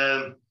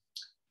 And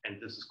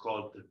this is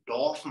called the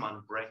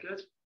Dorfman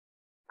bracket.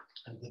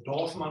 And the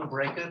Dorfman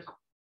bracket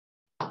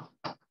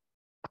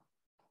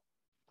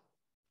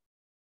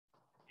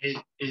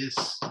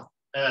is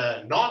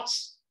not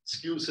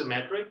skew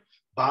symmetric,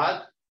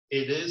 but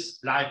it is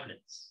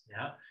Leibniz.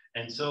 Yeah?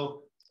 And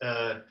so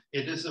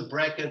it is a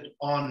bracket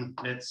on,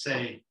 let's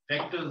say,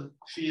 vector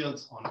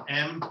fields on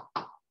M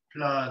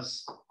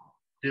plus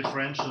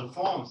differential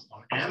forms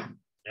on M.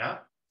 Yeah.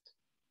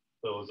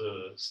 So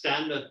the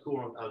standard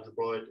Courant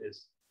algebra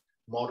is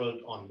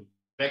modeled on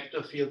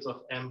vector fields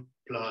of M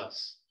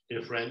plus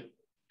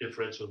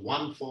differential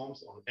one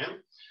forms on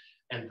M.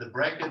 And the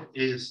bracket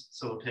is,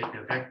 so take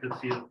a vector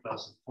field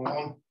plus a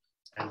form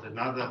and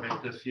another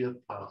vector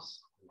field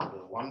plus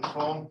the one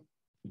form.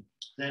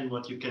 Then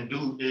what you can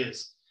do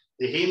is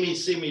the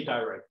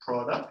hemi-semi-direct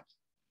product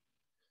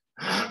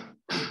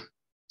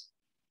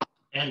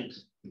and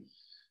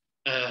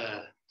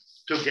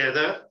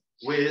together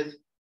with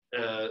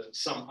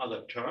some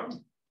other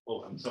term.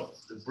 Oh, I'm sorry,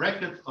 the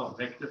bracket of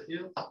vector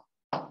field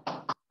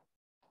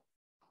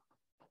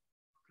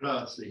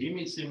plus the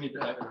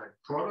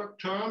hemi-semi-direct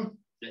product term,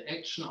 the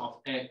action of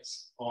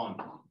X on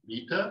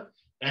beta,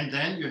 and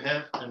then you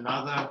have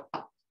another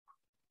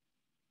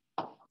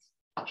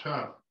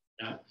term.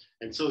 Yeah?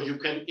 And so you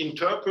can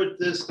interpret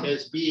this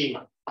as being,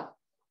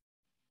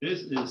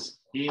 this is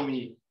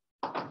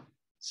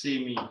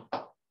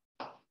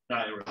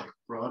hemi-semi-direct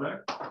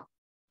product.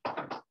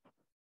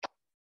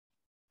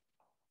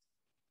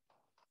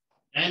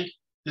 And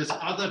this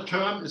other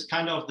term is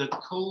kind of the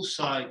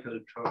co-cycle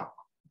term.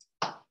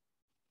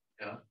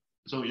 Yeah?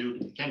 So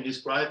you can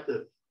describe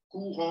the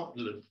Courant,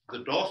 the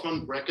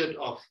Dorfman bracket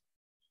of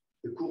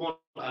the Courant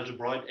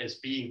algebra as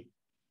being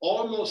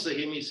almost a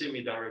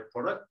hemi-semi-direct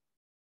product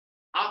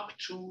up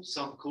to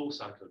some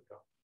co-cycle term.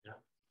 Yeah?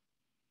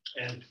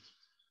 And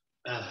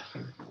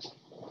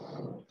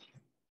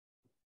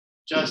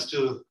just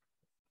to,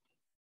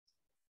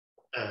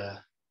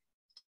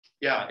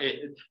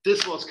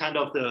 this was kind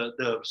of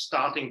the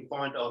starting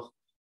point of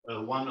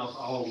one of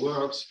our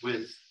works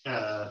with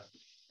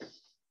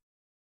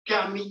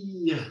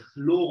Camille,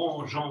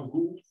 Laurent,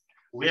 Jean-Louis,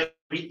 where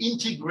we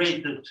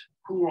integrated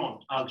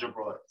Courant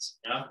algebras,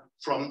 yeah,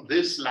 from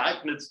this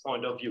Leibniz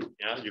point of view.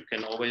 Yeah, you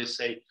can always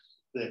say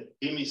the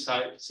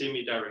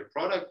hemi-semi-direct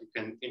product you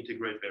can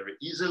integrate very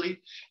easily,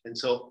 and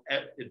so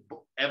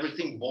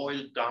everything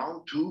boiled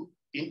down to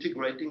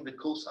integrating the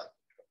co-cycle.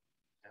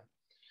 Yeah.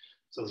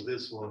 So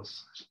this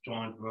was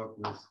joint work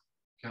with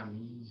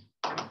Camille,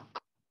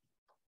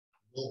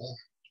 Laurent,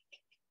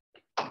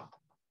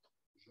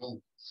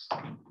 Jean.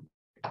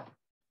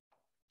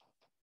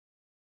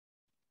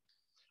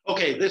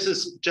 Okay, this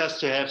is just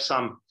to have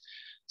some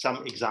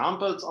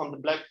examples on the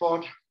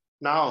blackboard.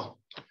 Now,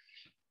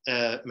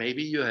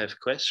 maybe you have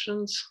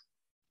questions.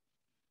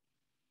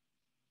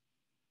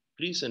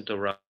 Please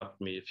interrupt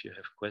me if you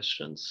have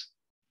questions.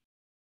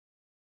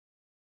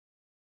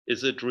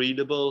 Is it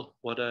readable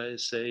what I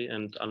say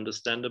and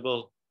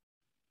understandable?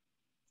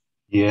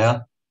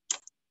 Yeah.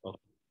 Oh,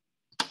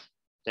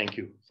 thank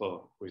you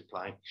for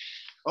replying.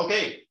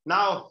 Okay,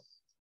 now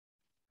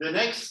the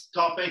next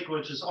topic,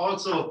 which is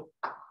also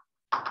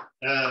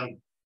kind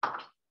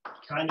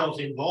of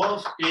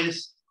involved,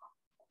 is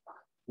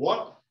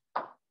what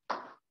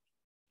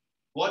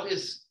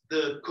is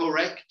the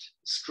correct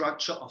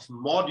structure of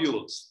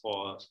modules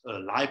for a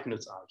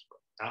Leibniz algebra?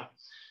 Yeah?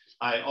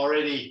 I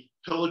already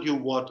told you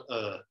what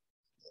a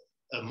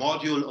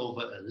module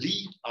over a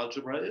Lie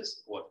algebra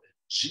is, what a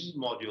G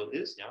module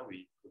is. Yeah,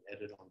 we had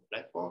it on the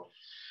blackboard.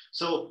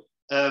 So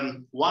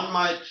one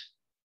might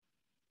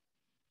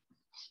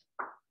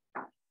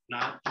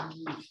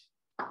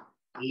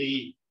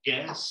naively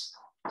guess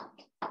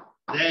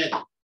that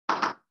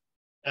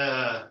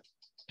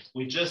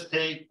we just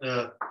take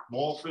a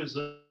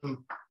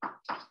morphism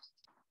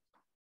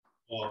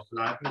of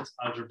Leibniz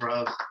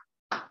algebras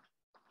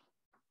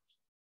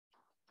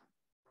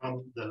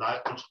from the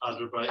Leibniz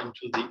algebra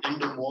into the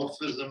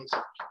endomorphisms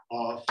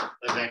of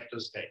a vector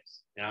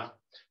space. Yeah,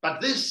 but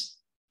this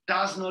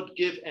does not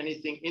give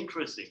anything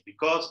interesting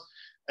because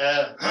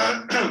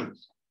the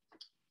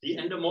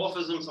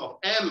endomorphisms of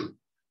M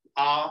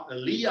are a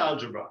Lie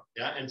algebra.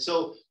 Yeah, and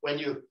so when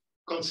you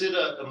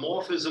consider a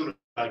morphism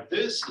like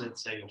this,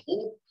 let's say a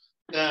Rho,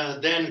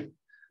 then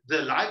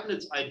the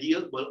Leibniz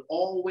ideal will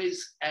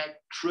always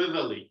act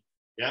trivially.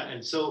 Yeah,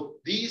 and so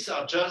these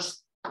are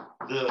just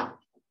the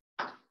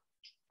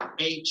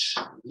H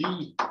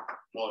Lie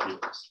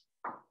modules.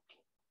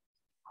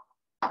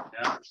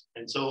 Yeah,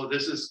 and so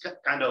this is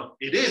kind of,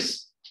 it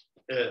is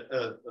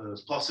a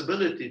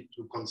possibility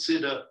to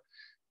consider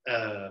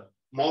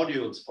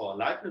modules for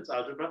Leibniz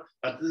algebra,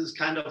 but this is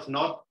kind of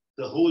not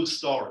the whole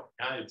story.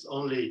 Yeah? It's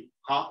only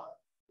half,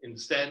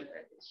 instead,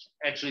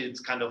 actually,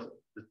 it's kind of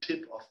the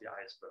tip of the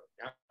iceberg.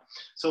 Yeah?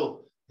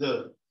 So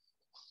the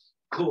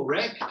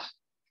correct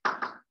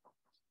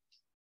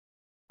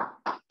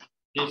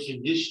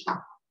definition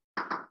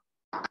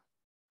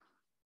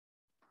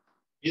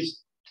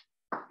is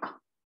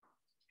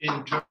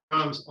in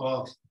terms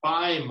of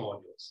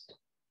bimodules.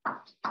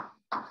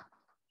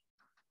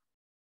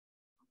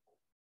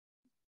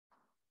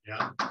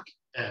 Yeah,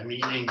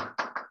 meaning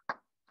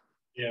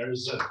there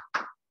is a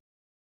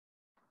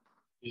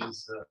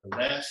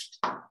left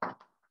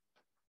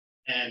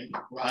and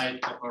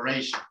right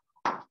operation.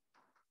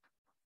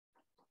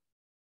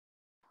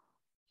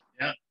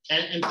 Yeah,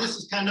 and this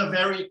is kind of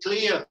very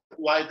clear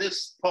why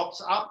this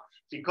pops up,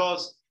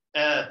 because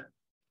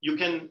you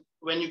can,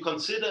 when you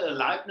consider a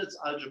Leibniz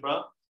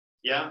algebra,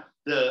 yeah,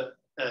 the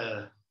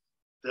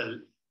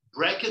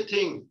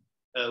bracketing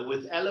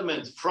with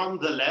elements from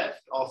the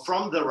left or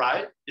from the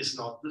right is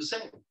not the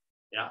same.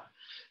 Yeah,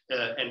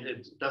 and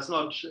it does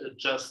not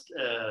just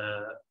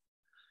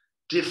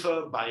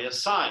differ by a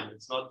sign.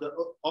 It's not the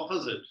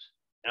opposite.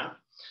 Yeah,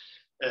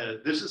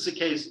 this is the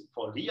case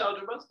for Lie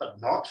algebras, but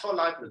not for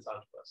Leibniz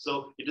algebras.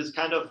 So it is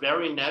kind of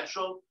very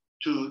natural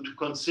to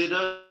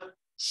consider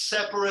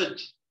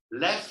separate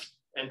left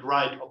and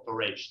right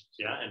operations.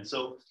 Yeah, and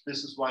so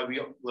this is why we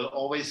will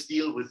always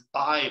deal with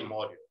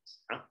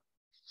bimodules. Yeah?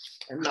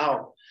 And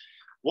now,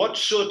 what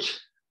should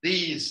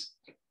these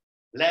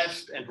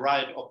left and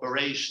right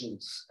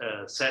operations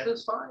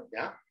satisfy?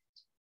 Yeah,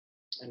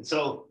 and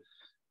so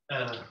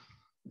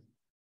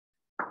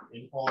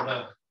in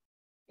order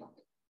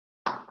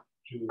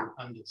to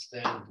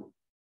understand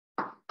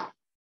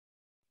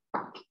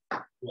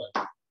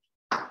what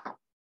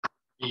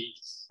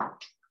these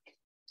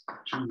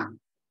two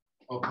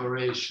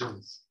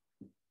operations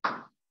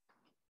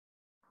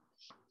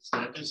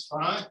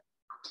satisfy,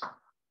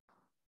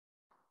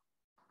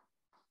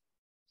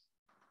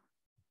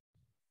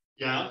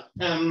 yeah,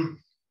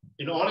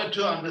 in order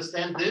to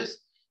understand this,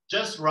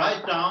 just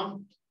write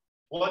down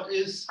what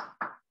is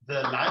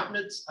the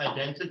Leibniz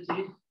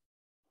identity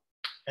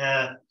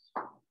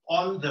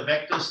on the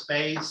vector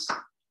space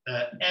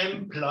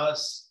M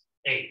plus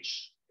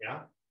H.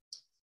 Yeah,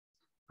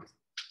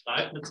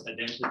 Leibniz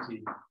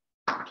identity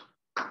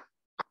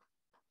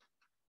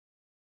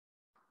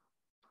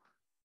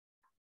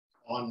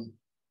on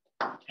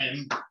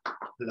M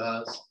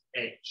plus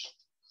H.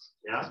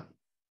 Yeah.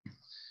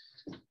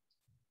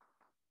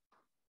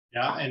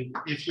 Yeah, and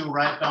if you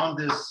write down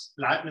this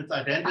Leibniz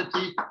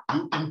identity,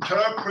 you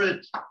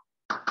interpret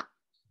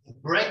the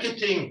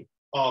bracketing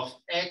of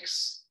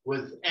X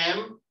with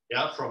M,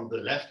 yeah, from the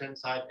left-hand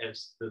side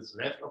as this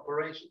left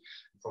operation,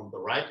 from the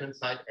right-hand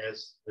side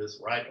as this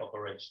right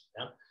operation.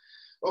 Yeah.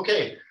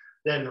 Okay,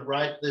 then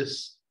write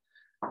this.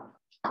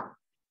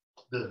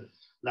 The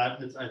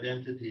Leibniz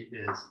identity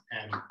is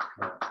M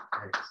plus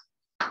X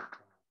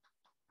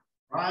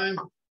prime.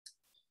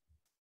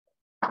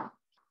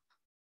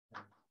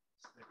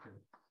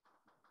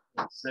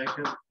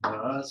 Second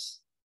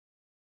plus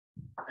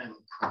M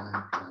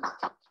prime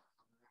plus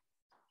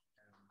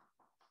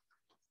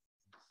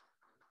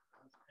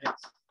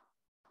X.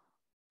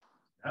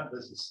 Yeah,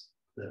 this is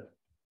the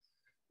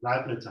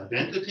Leibniz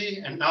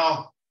identity. And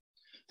now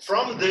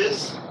from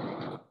this,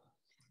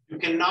 you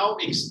can now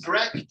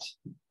extract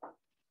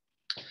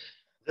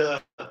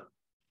the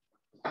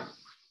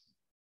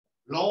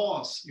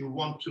laws you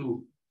want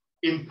to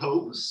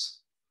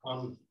impose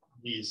on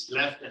these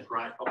left and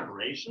right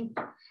operations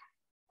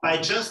by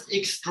just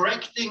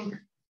extracting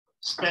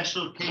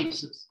special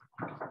cases.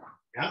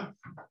 Yeah.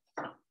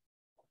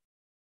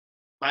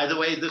 By the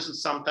way, this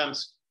is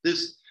sometimes,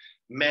 this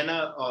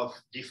manner of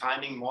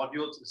defining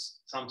modules is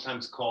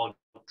sometimes called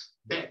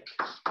Beck.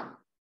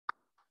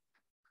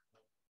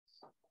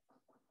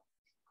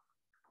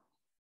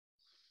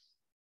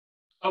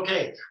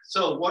 Okay,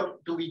 so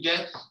what do we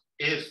get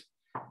if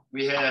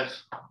we have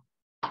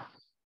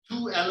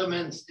two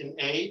elements in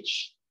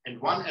H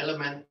and one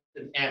element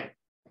in M?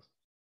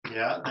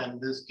 Yeah, then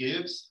this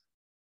gives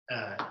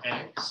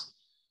X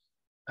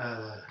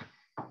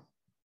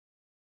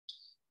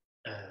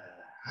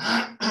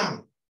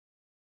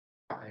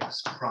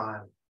X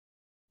prime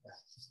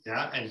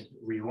Yeah, and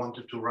we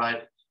wanted to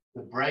write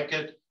the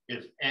bracket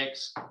if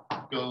x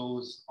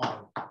goes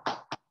on a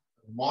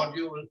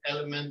module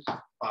element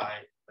by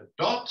a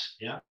dot.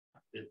 Yeah,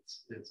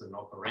 it's an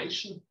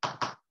operation.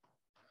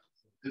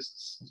 This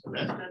is the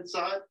left-hand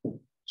side,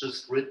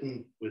 just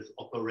written with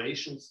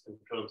operations in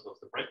terms of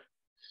the bracket.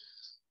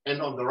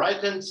 And on the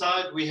right-hand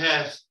side, we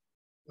have,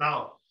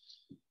 now,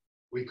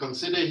 we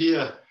consider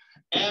here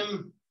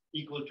m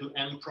equal to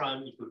m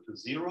prime equal to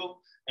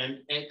 0,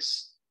 and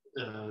x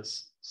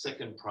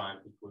second prime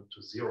equal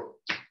to 0.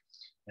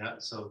 Yeah,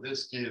 so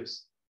this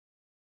gives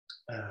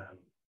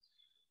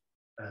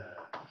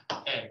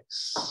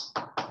x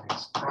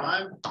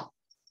prime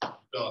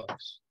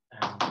dot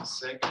m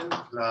second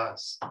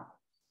plus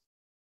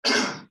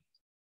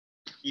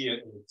here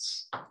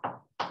it's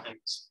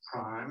x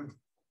prime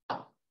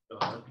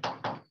dot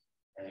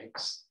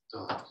x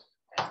dot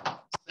m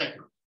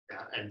second.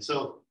 Yeah, and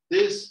so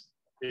this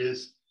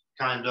is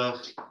kind of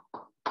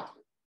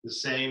the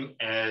same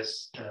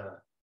as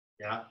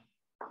yeah,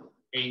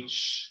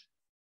 H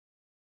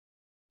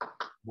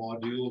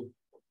module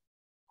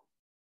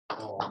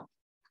or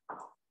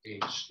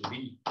H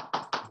lead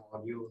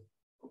module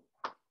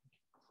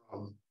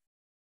from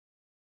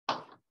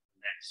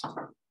next.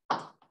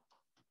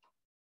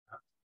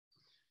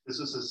 This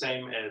is the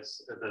same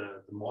as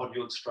the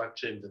module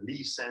structure in the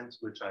Lie sense,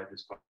 which I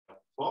described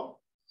before.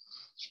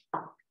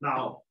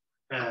 Now,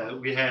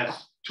 we have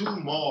two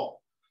more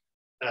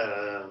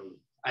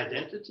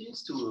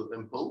identities to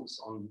impose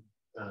on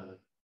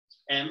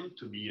M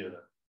to be a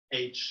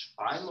H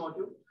pi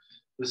module.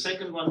 The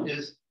second one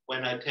is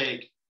when I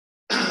take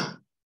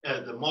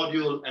the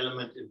module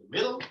element in the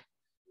middle.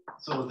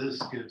 So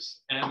this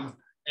gives M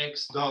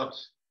x dot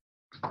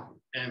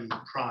M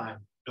prime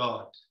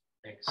dot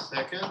x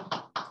second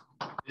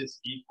is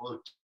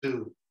equal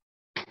to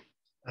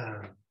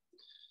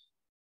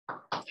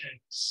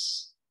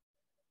x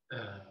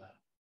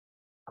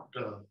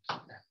dot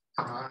M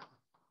prime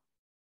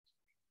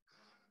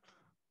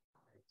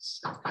x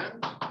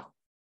second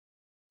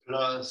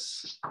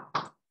plus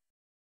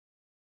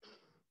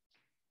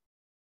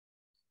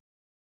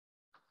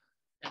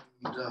M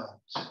dot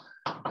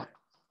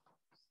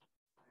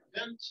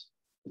second.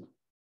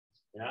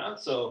 Yeah,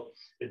 so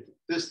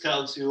this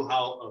tells you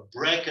how a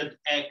bracket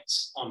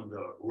acts on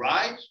the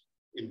right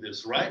in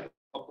this right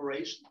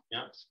operation.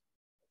 Yeah,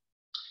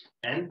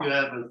 and you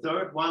have a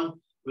third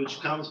one which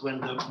comes when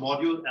the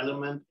module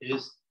element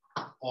is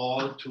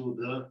all to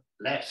the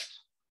left.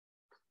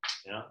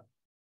 Yeah,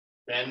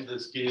 then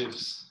this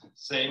gives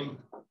same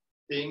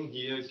thing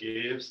here,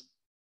 gives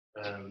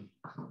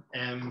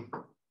M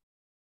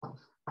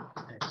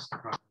x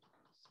prime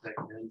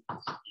second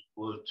is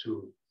equal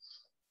to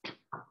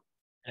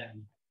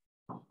M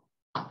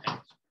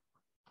x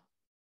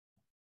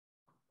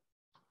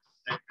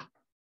second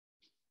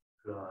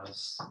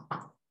plus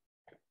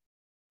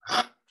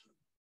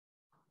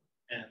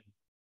M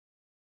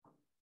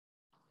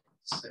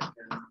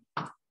second.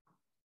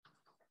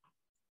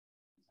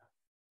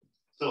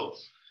 So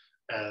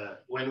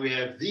when we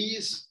have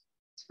these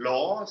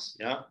laws,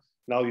 yeah,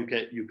 now you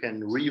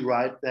can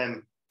rewrite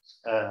them.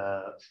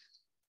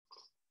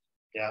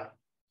 Yeah,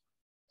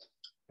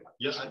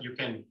 you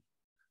can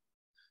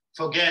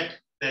forget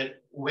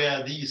that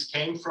where these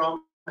came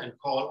from and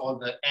call all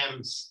the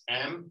m's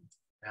m,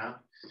 yeah,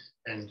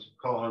 and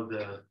call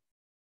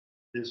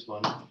this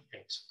one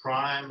x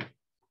prime.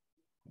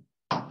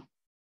 No,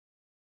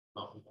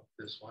 not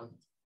this one.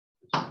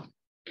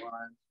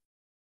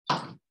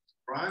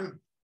 Prime,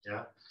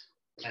 yeah,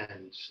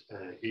 and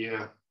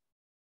here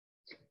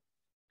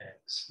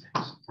x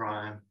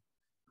prime,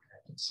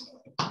 x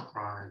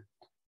prime,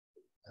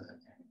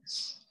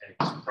 x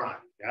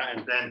prime, yeah,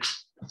 and then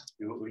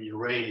you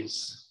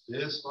erase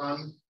this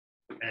one,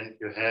 and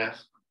you have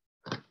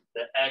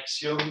the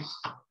axiom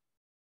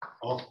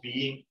of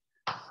being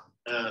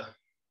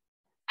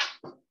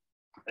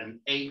an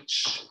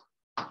H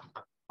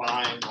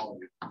pi module,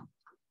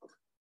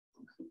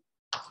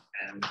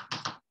 and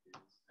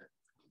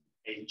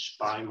H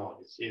pi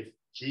module if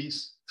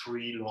these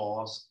three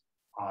laws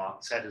are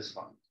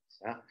satisfied.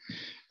 Yeah?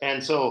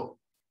 And so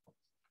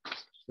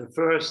the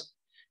first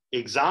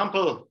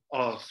example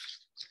of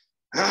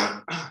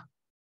a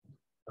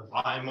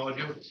pi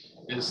module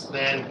is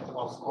then,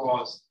 of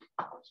course,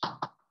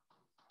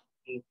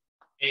 if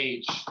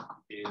H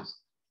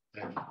is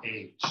an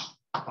H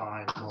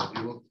pi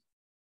module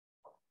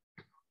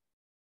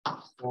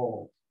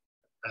for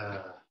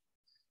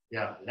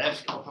yeah,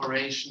 left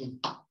operation,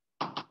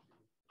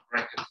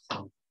 bracket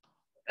from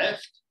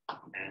left,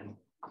 and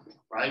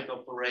right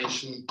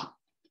operation,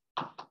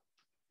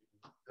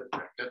 the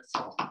bracket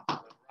from the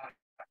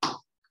right.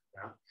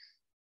 Yeah.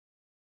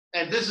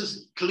 And this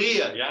is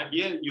clear, yeah.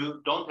 Here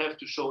you don't have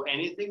to show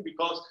anything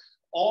because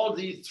all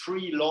these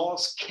three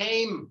laws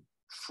came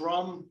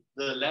from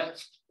the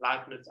left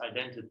Leibniz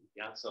identity.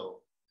 Yeah.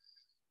 So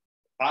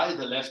by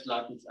the left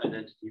Leibniz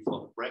identity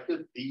for the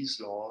bracket, these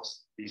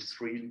laws, these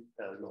three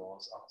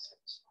laws are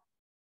satisfied.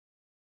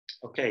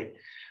 Okay.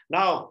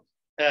 Now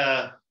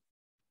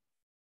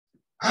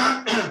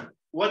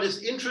what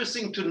is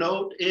interesting to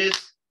note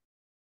is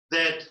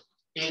that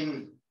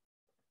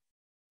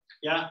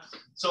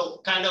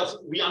so kind of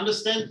we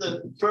understand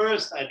the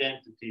first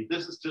identity.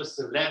 This is just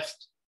the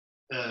left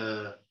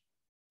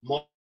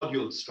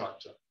module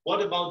structure.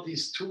 What about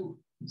these two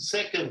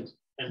second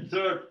and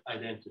third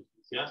identities?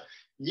 Yeah,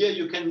 here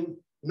you can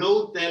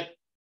note that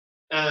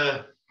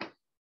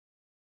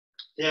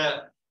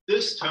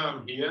this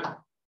term here,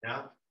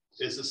 yeah,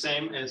 is the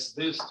same as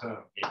this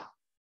term here,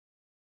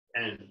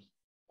 and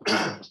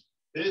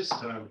this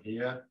term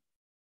here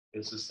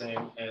is the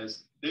same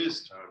as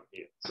this term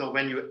here. So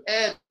when you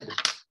add,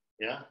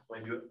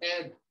 when you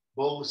add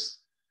both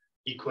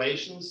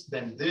equations,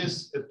 then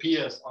this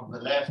appears on the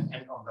left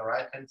and on the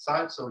right hand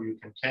side, so you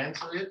can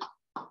cancel it.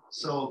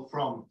 So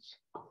from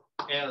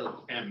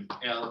L, M,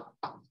 L,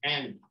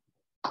 and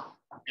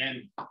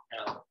M,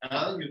 L,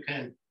 L, you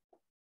can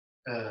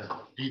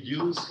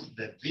deduce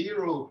that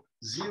 0,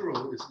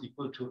 0 is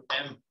equal to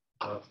M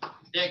dot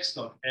X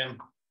dot M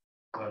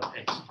dot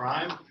X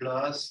prime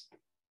plus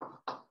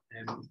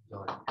M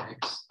dot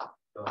X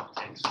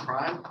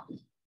prime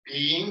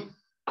being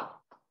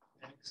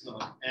X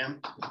dot M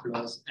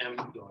plus M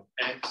dot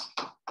X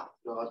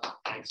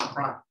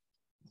prime.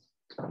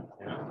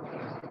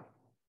 Yeah.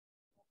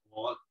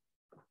 Or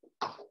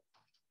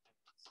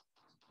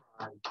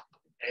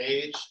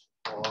H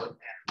or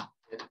M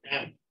in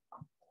M.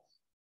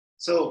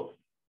 So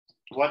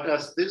what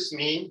does this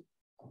mean?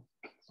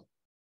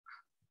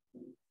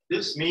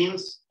 This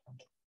means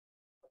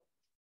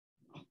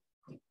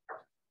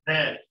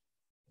that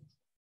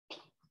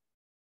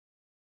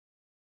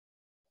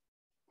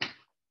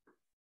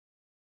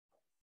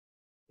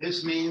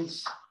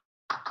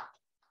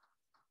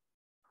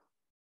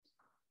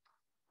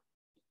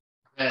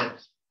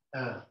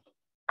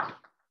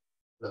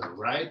the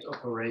right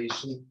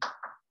operation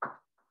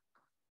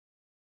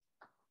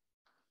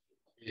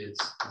is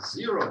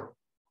 0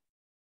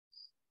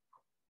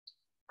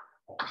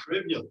 or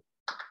trivial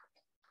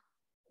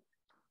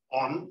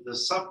on the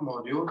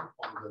submodule,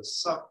 on the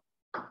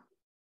sub-I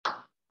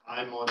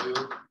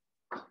module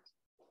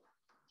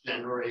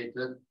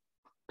generated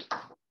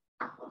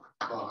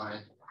by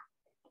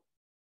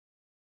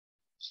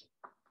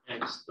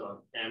X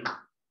dot M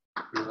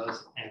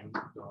plus M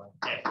dot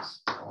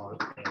X or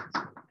X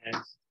dot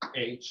X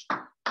H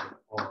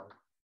or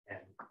M.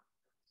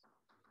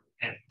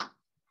 Yeah.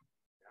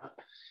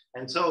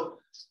 And so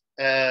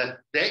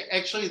there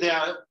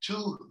are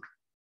two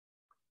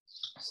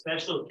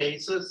special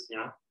cases.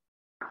 Yeah.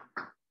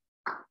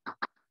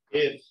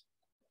 If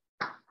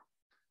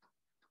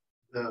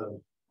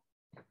the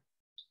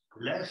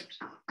left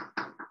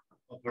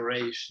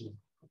operation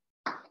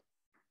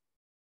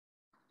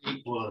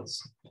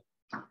equals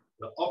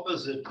the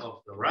opposite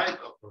of the right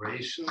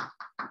operation,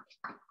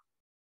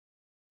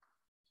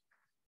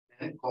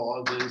 and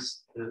call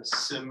this the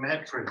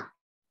symmetric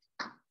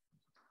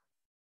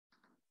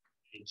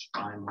H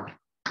prime.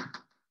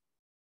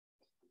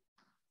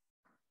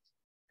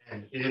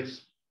 And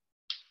if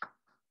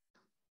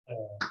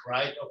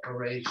right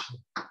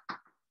operation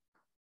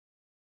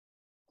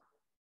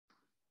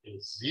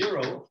is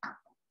 0,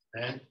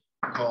 then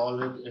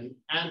call it an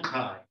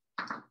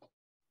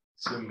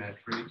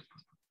anti-symmetric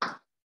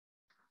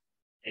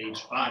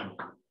H prime.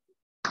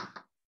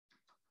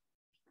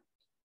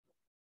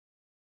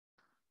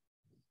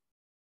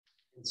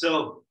 And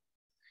so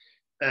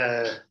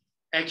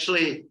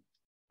actually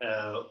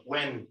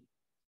when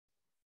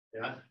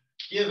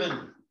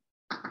given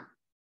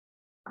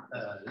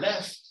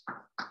left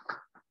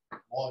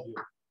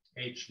module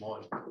H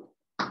module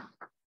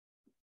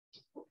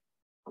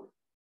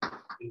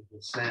in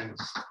the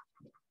sense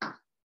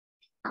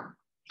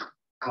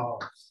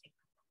of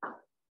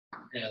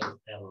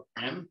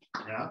LLM,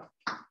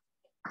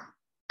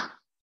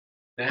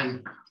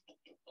 then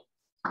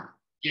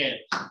get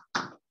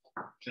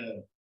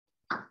the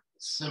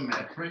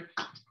symmetric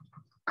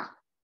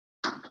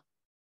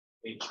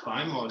H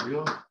prime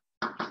module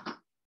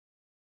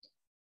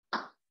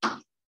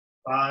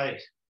by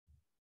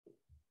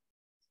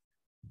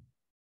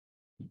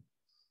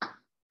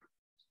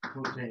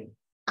putting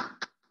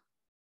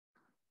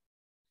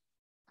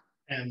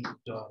M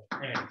dot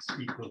X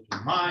equal to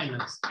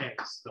minus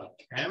X dot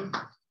M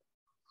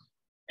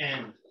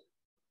and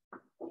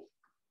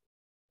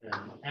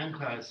an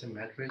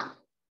anti-symmetric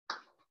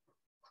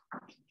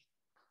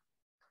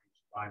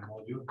H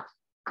module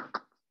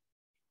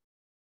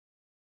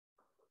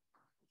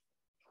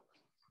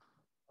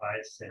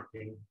by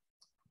setting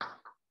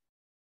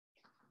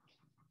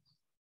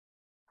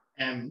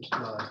M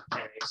dot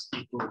X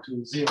equal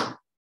to 0.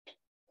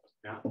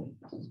 Yeah.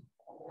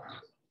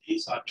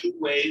 These are two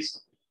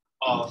ways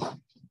of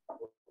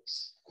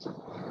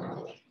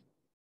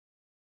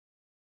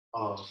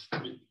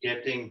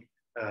getting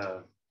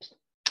a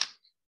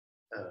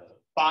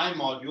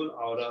bimodule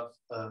out of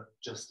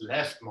just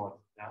left module.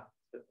 Yeah?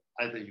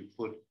 Either you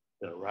put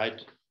the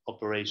right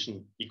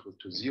operation equal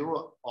to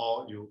 0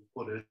 or you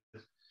put it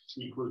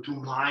equal to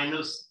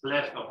minus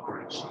left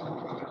operation.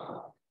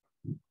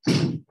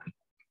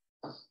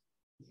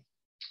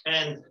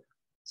 And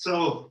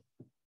So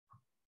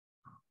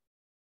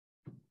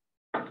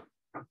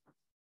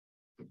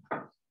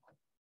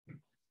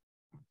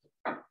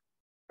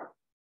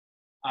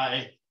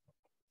I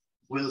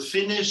will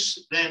finish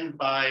then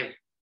by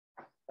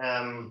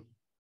the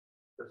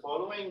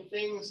following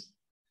things.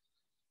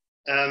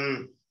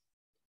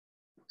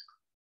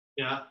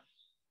 Yeah,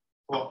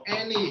 for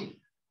any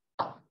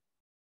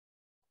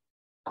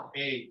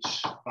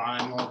H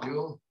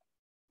bimodule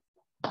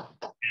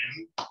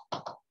M,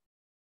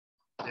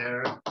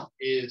 there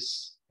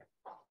is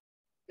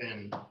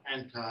an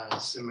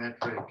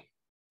anti-symmetric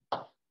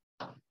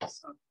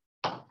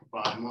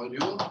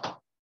bimodule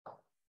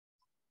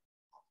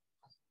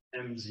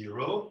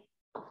M0,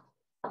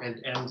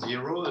 and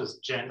M0 is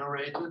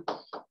generated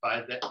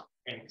by the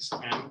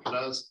xm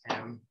plus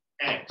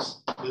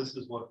mx. This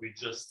is what we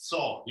just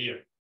saw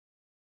here.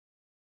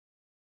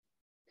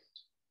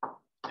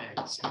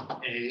 X and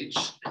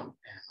H and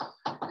M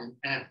and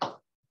M.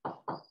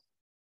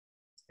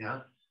 Yeah,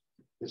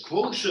 the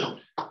quotient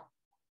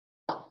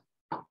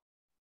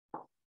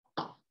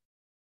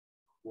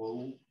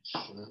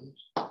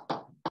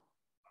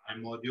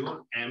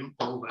bimodule M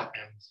over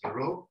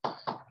M0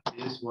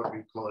 is what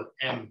we call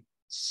M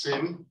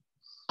sim,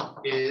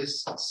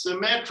 is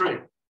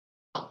symmetric.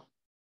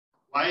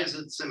 Why is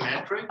it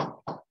symmetric?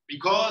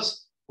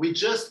 Because we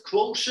just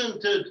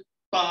quotiented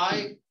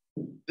by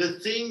the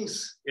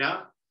things,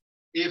 yeah?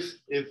 If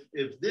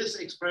this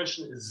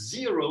expression is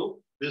 0,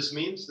 this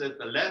means that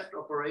the left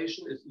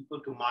operation is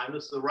equal to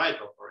minus the right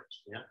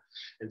operation, yeah?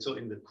 And so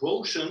in the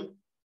quotient,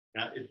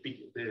 yeah,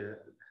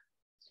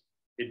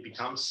 it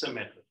becomes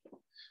symmetric.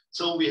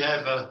 So we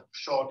have a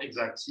short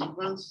exact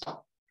sequence.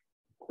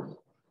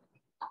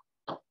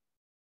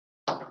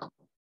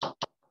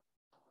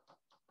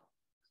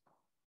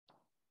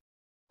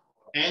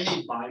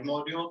 Any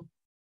bimodule,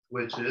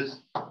 which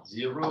is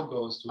 0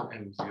 goes to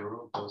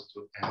M0, goes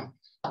to M,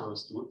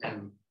 goes to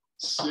M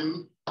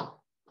sim, goes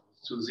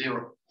to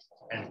 0.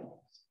 And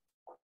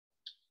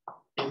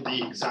in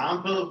the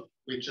example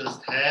we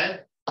just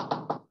had,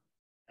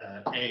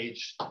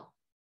 H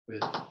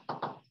with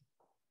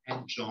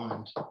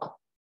adjoint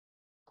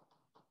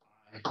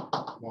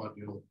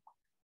module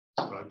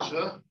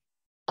structure,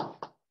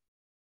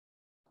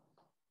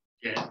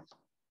 yeah,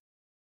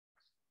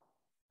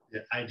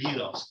 the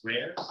ideal of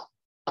squares,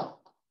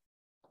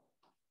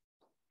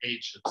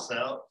 H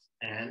itself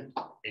and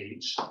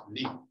H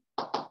lead.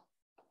 Yeah.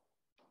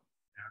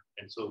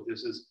 And so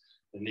this is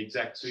an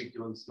exact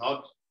sequence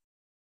not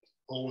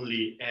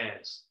only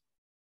as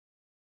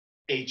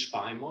H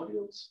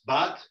bimodules,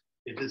 but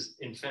it is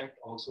in fact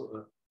also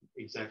an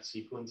exact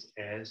sequence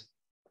as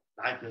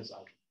Leibniz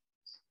algebras.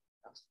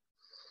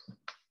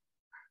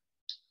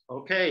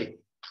 Okay,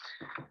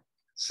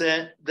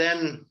 so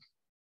then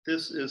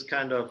this is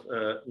kind of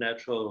a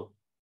natural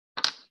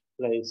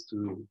place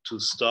to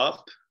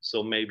stop.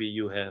 So maybe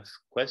you have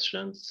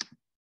questions.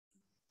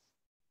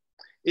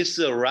 Is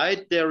the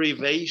right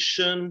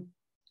derivation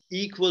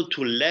equal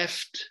to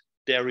left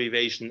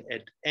derivation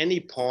at any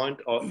point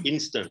or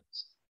instant?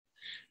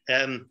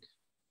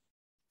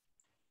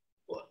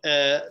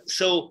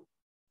 So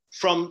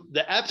from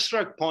the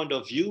abstract point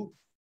of view,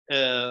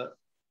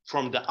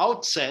 from the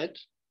outset,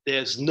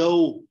 there's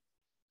no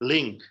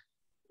link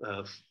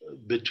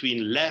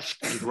between left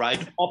and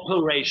right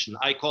operation.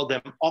 I call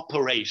them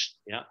operation.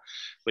 Yeah,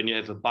 when you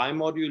have a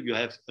bimodule, you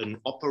have an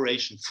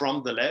operation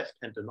from the left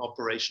and an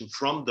operation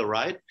from the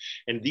right,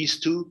 and these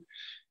two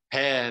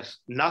have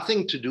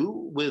nothing to do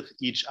with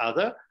each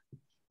other,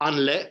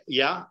 unless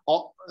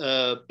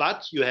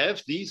but you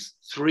have these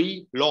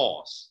three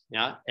laws.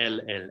 Yeah,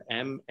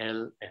 LLM,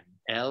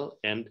 LML,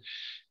 and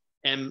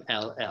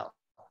MLL.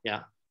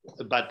 Yeah,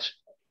 but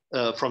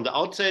from the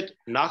outset,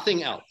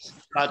 nothing else.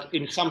 But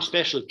in some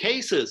special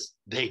cases,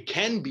 they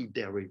can be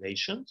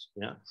derivations.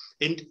 Yeah,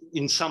 and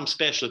in some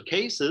special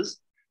cases,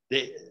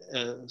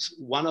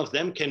 one of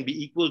them can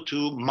be equal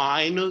to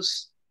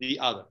minus the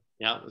other.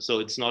 Yeah, so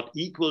it's not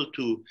equal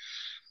to.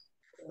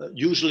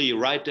 Usually,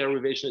 right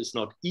derivation is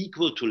not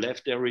equal to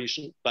left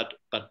derivation, but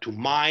to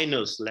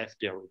minus left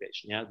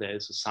derivation. Yeah, there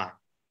is a sign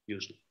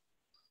usually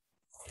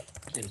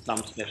in some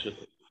special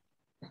cases.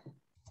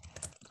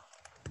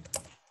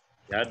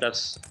 Yeah,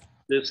 does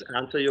this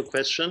answer your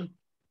question?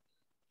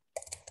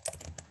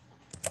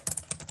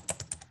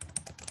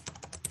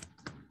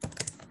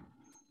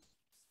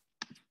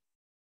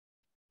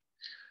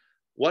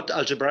 What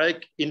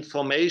algebraic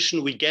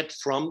information we get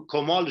from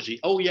cohomology?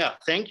 Oh yeah,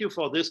 thank you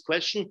for this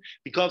question,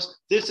 because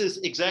this is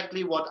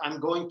exactly what I'm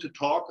going to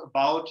talk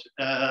about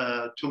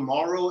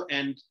tomorrow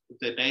and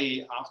the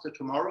day after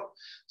tomorrow.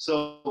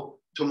 So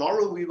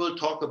tomorrow we will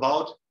talk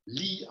about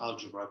Lie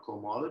algebra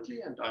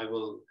cohomology, and I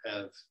will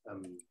have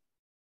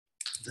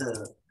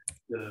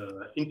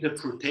the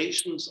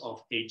interpretations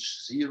of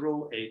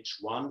H0,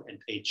 H1, and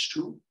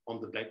H2 on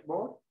the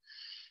blackboard.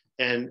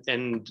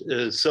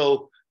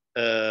 So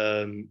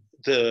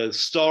the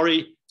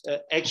story,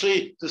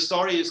 actually, the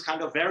story is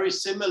kind of very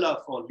similar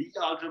for Lie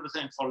algebras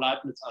and for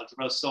Leibniz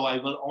algebras. So I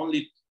will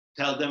only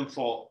tell them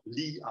for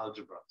Lie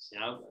algebras.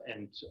 Yeah,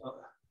 and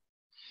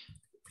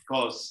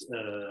because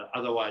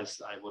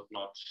otherwise I would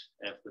not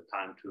have the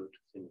time to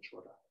finish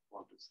what I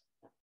want to say.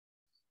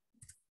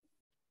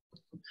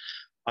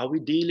 Are we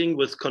dealing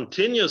with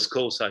continuous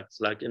cosines,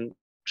 like in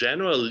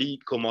general Lie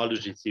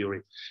cohomology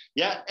theory?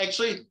 Yeah,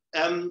 actually,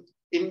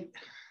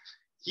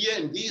 here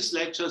in these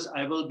lectures,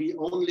 I will be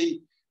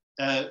only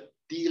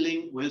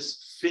dealing with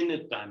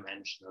finite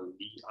dimensional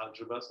Lie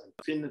algebras and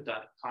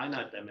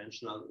finite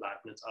dimensional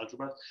Leibniz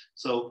algebras.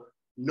 So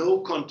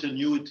no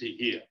continuity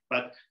here,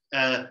 but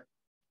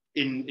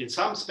in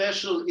some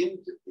special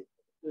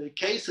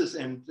cases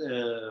and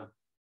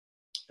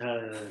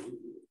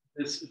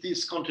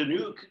these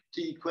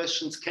continuity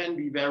questions can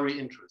be very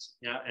interesting.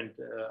 Yeah, and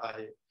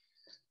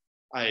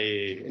I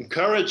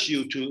encourage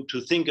you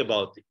to think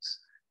about these.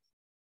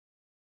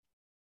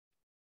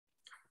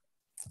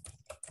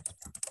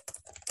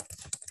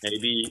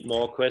 Maybe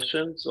more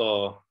questions,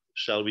 or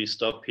shall we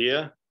stop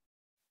here?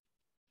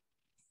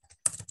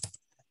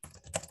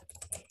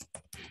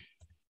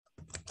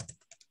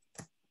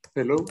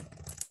 Hello.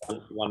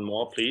 One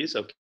more, please.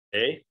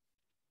 Okay.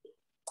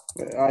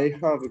 I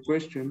have a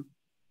question.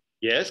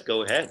 Yes,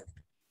 go ahead.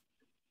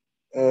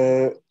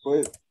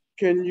 Well,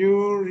 can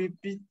you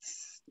repeat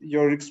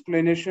your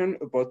explanation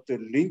about the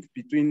link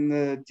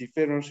between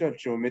differential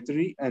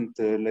geometry and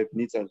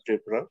Leibniz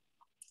algebra,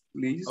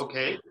 please?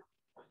 Okay.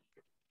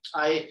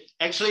 I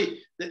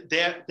actually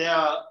there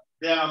are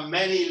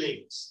many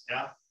links,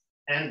 yeah,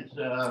 and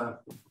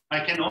I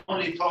can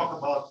only talk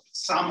about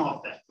some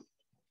of them.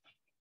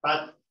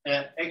 But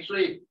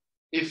actually,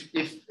 if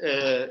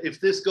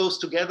this goes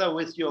together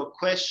with your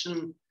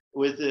question,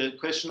 with the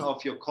question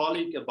of your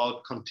colleague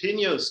about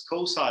continuous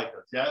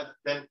cocycles, yeah,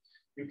 then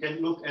you can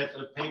look at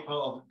a paper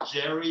of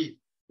Jean-Louis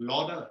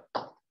Loday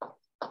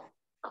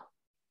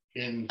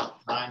in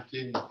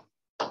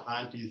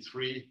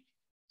 1993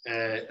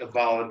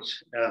 about,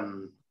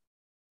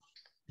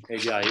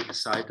 maybe I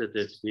cited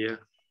it here.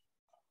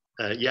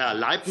 Yeah,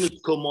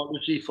 Leibniz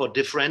cohomology for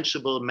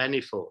differentiable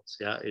manifolds.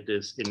 Yeah, it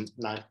is in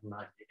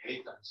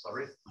 1998, I'm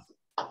sorry.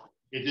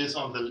 It is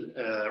on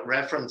the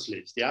reference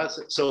list. Yeah,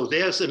 so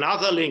there's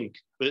another link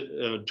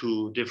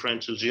to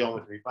differential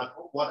geometry. But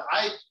what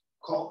I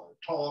talked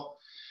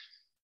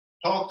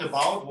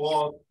about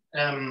was,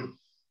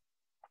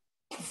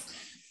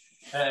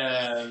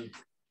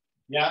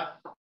 yeah,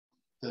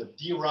 the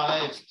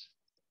derived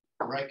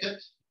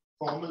bracket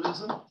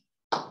formalism.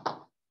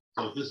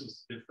 So this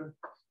is different.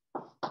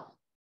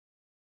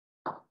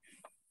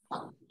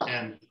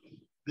 And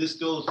this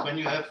goes when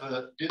you have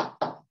a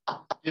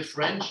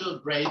differential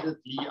graded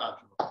Lie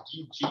algebra,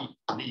 DG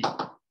Lie,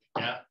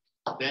 yeah,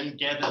 then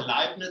get a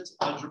Leibniz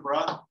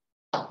algebra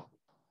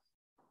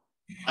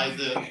by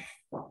the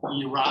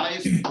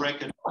derived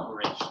bracket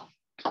operation.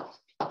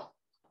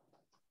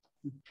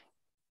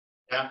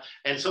 Yeah,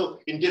 and so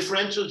in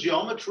differential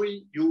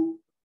geometry,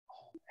 you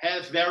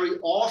have very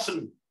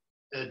often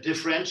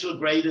differential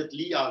graded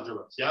Lie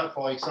algebras. Yeah,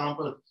 for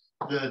example,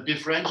 the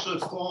differential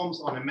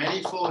forms on a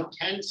manifold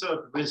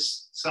tensored with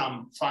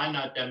some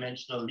finite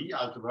dimensional Lie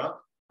algebra.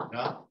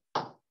 Yeah.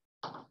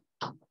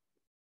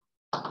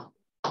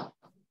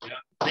 Yeah.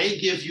 They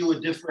give you a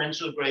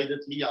differential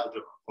graded Lie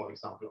algebra, for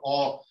example,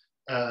 or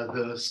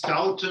the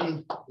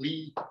Schouten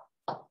Lie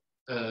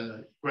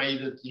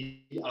graded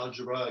Lie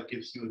algebra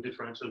gives you a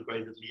differential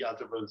graded Lie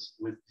algebra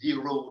with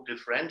zero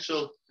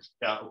differential.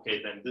 Yeah,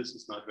 okay, then this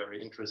is not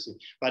very interesting.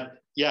 But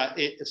yeah,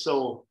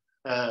 so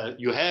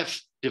you have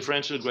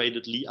differential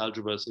graded Lie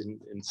algebras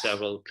in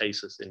several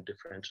places in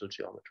differential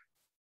geometry.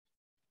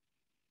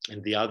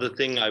 And the other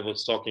thing I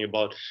was talking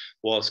about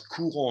was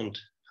courant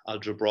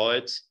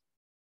algebraics.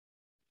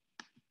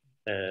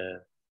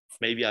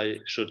 Maybe I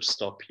should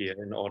stop here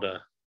in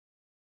order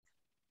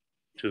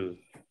to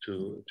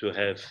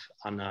have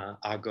Anna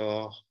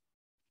Agor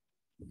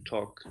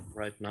talk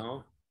right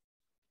now.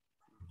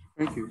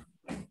 Thank you.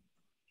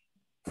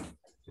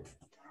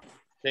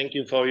 Thank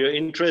you for your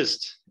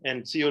interest,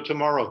 and see you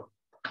tomorrow.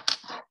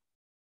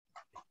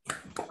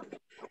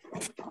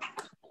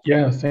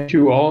 Yeah, thank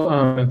you all,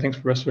 and thanks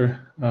Professor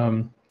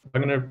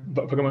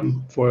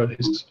Wagemann for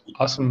his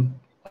awesome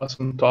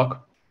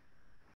talk.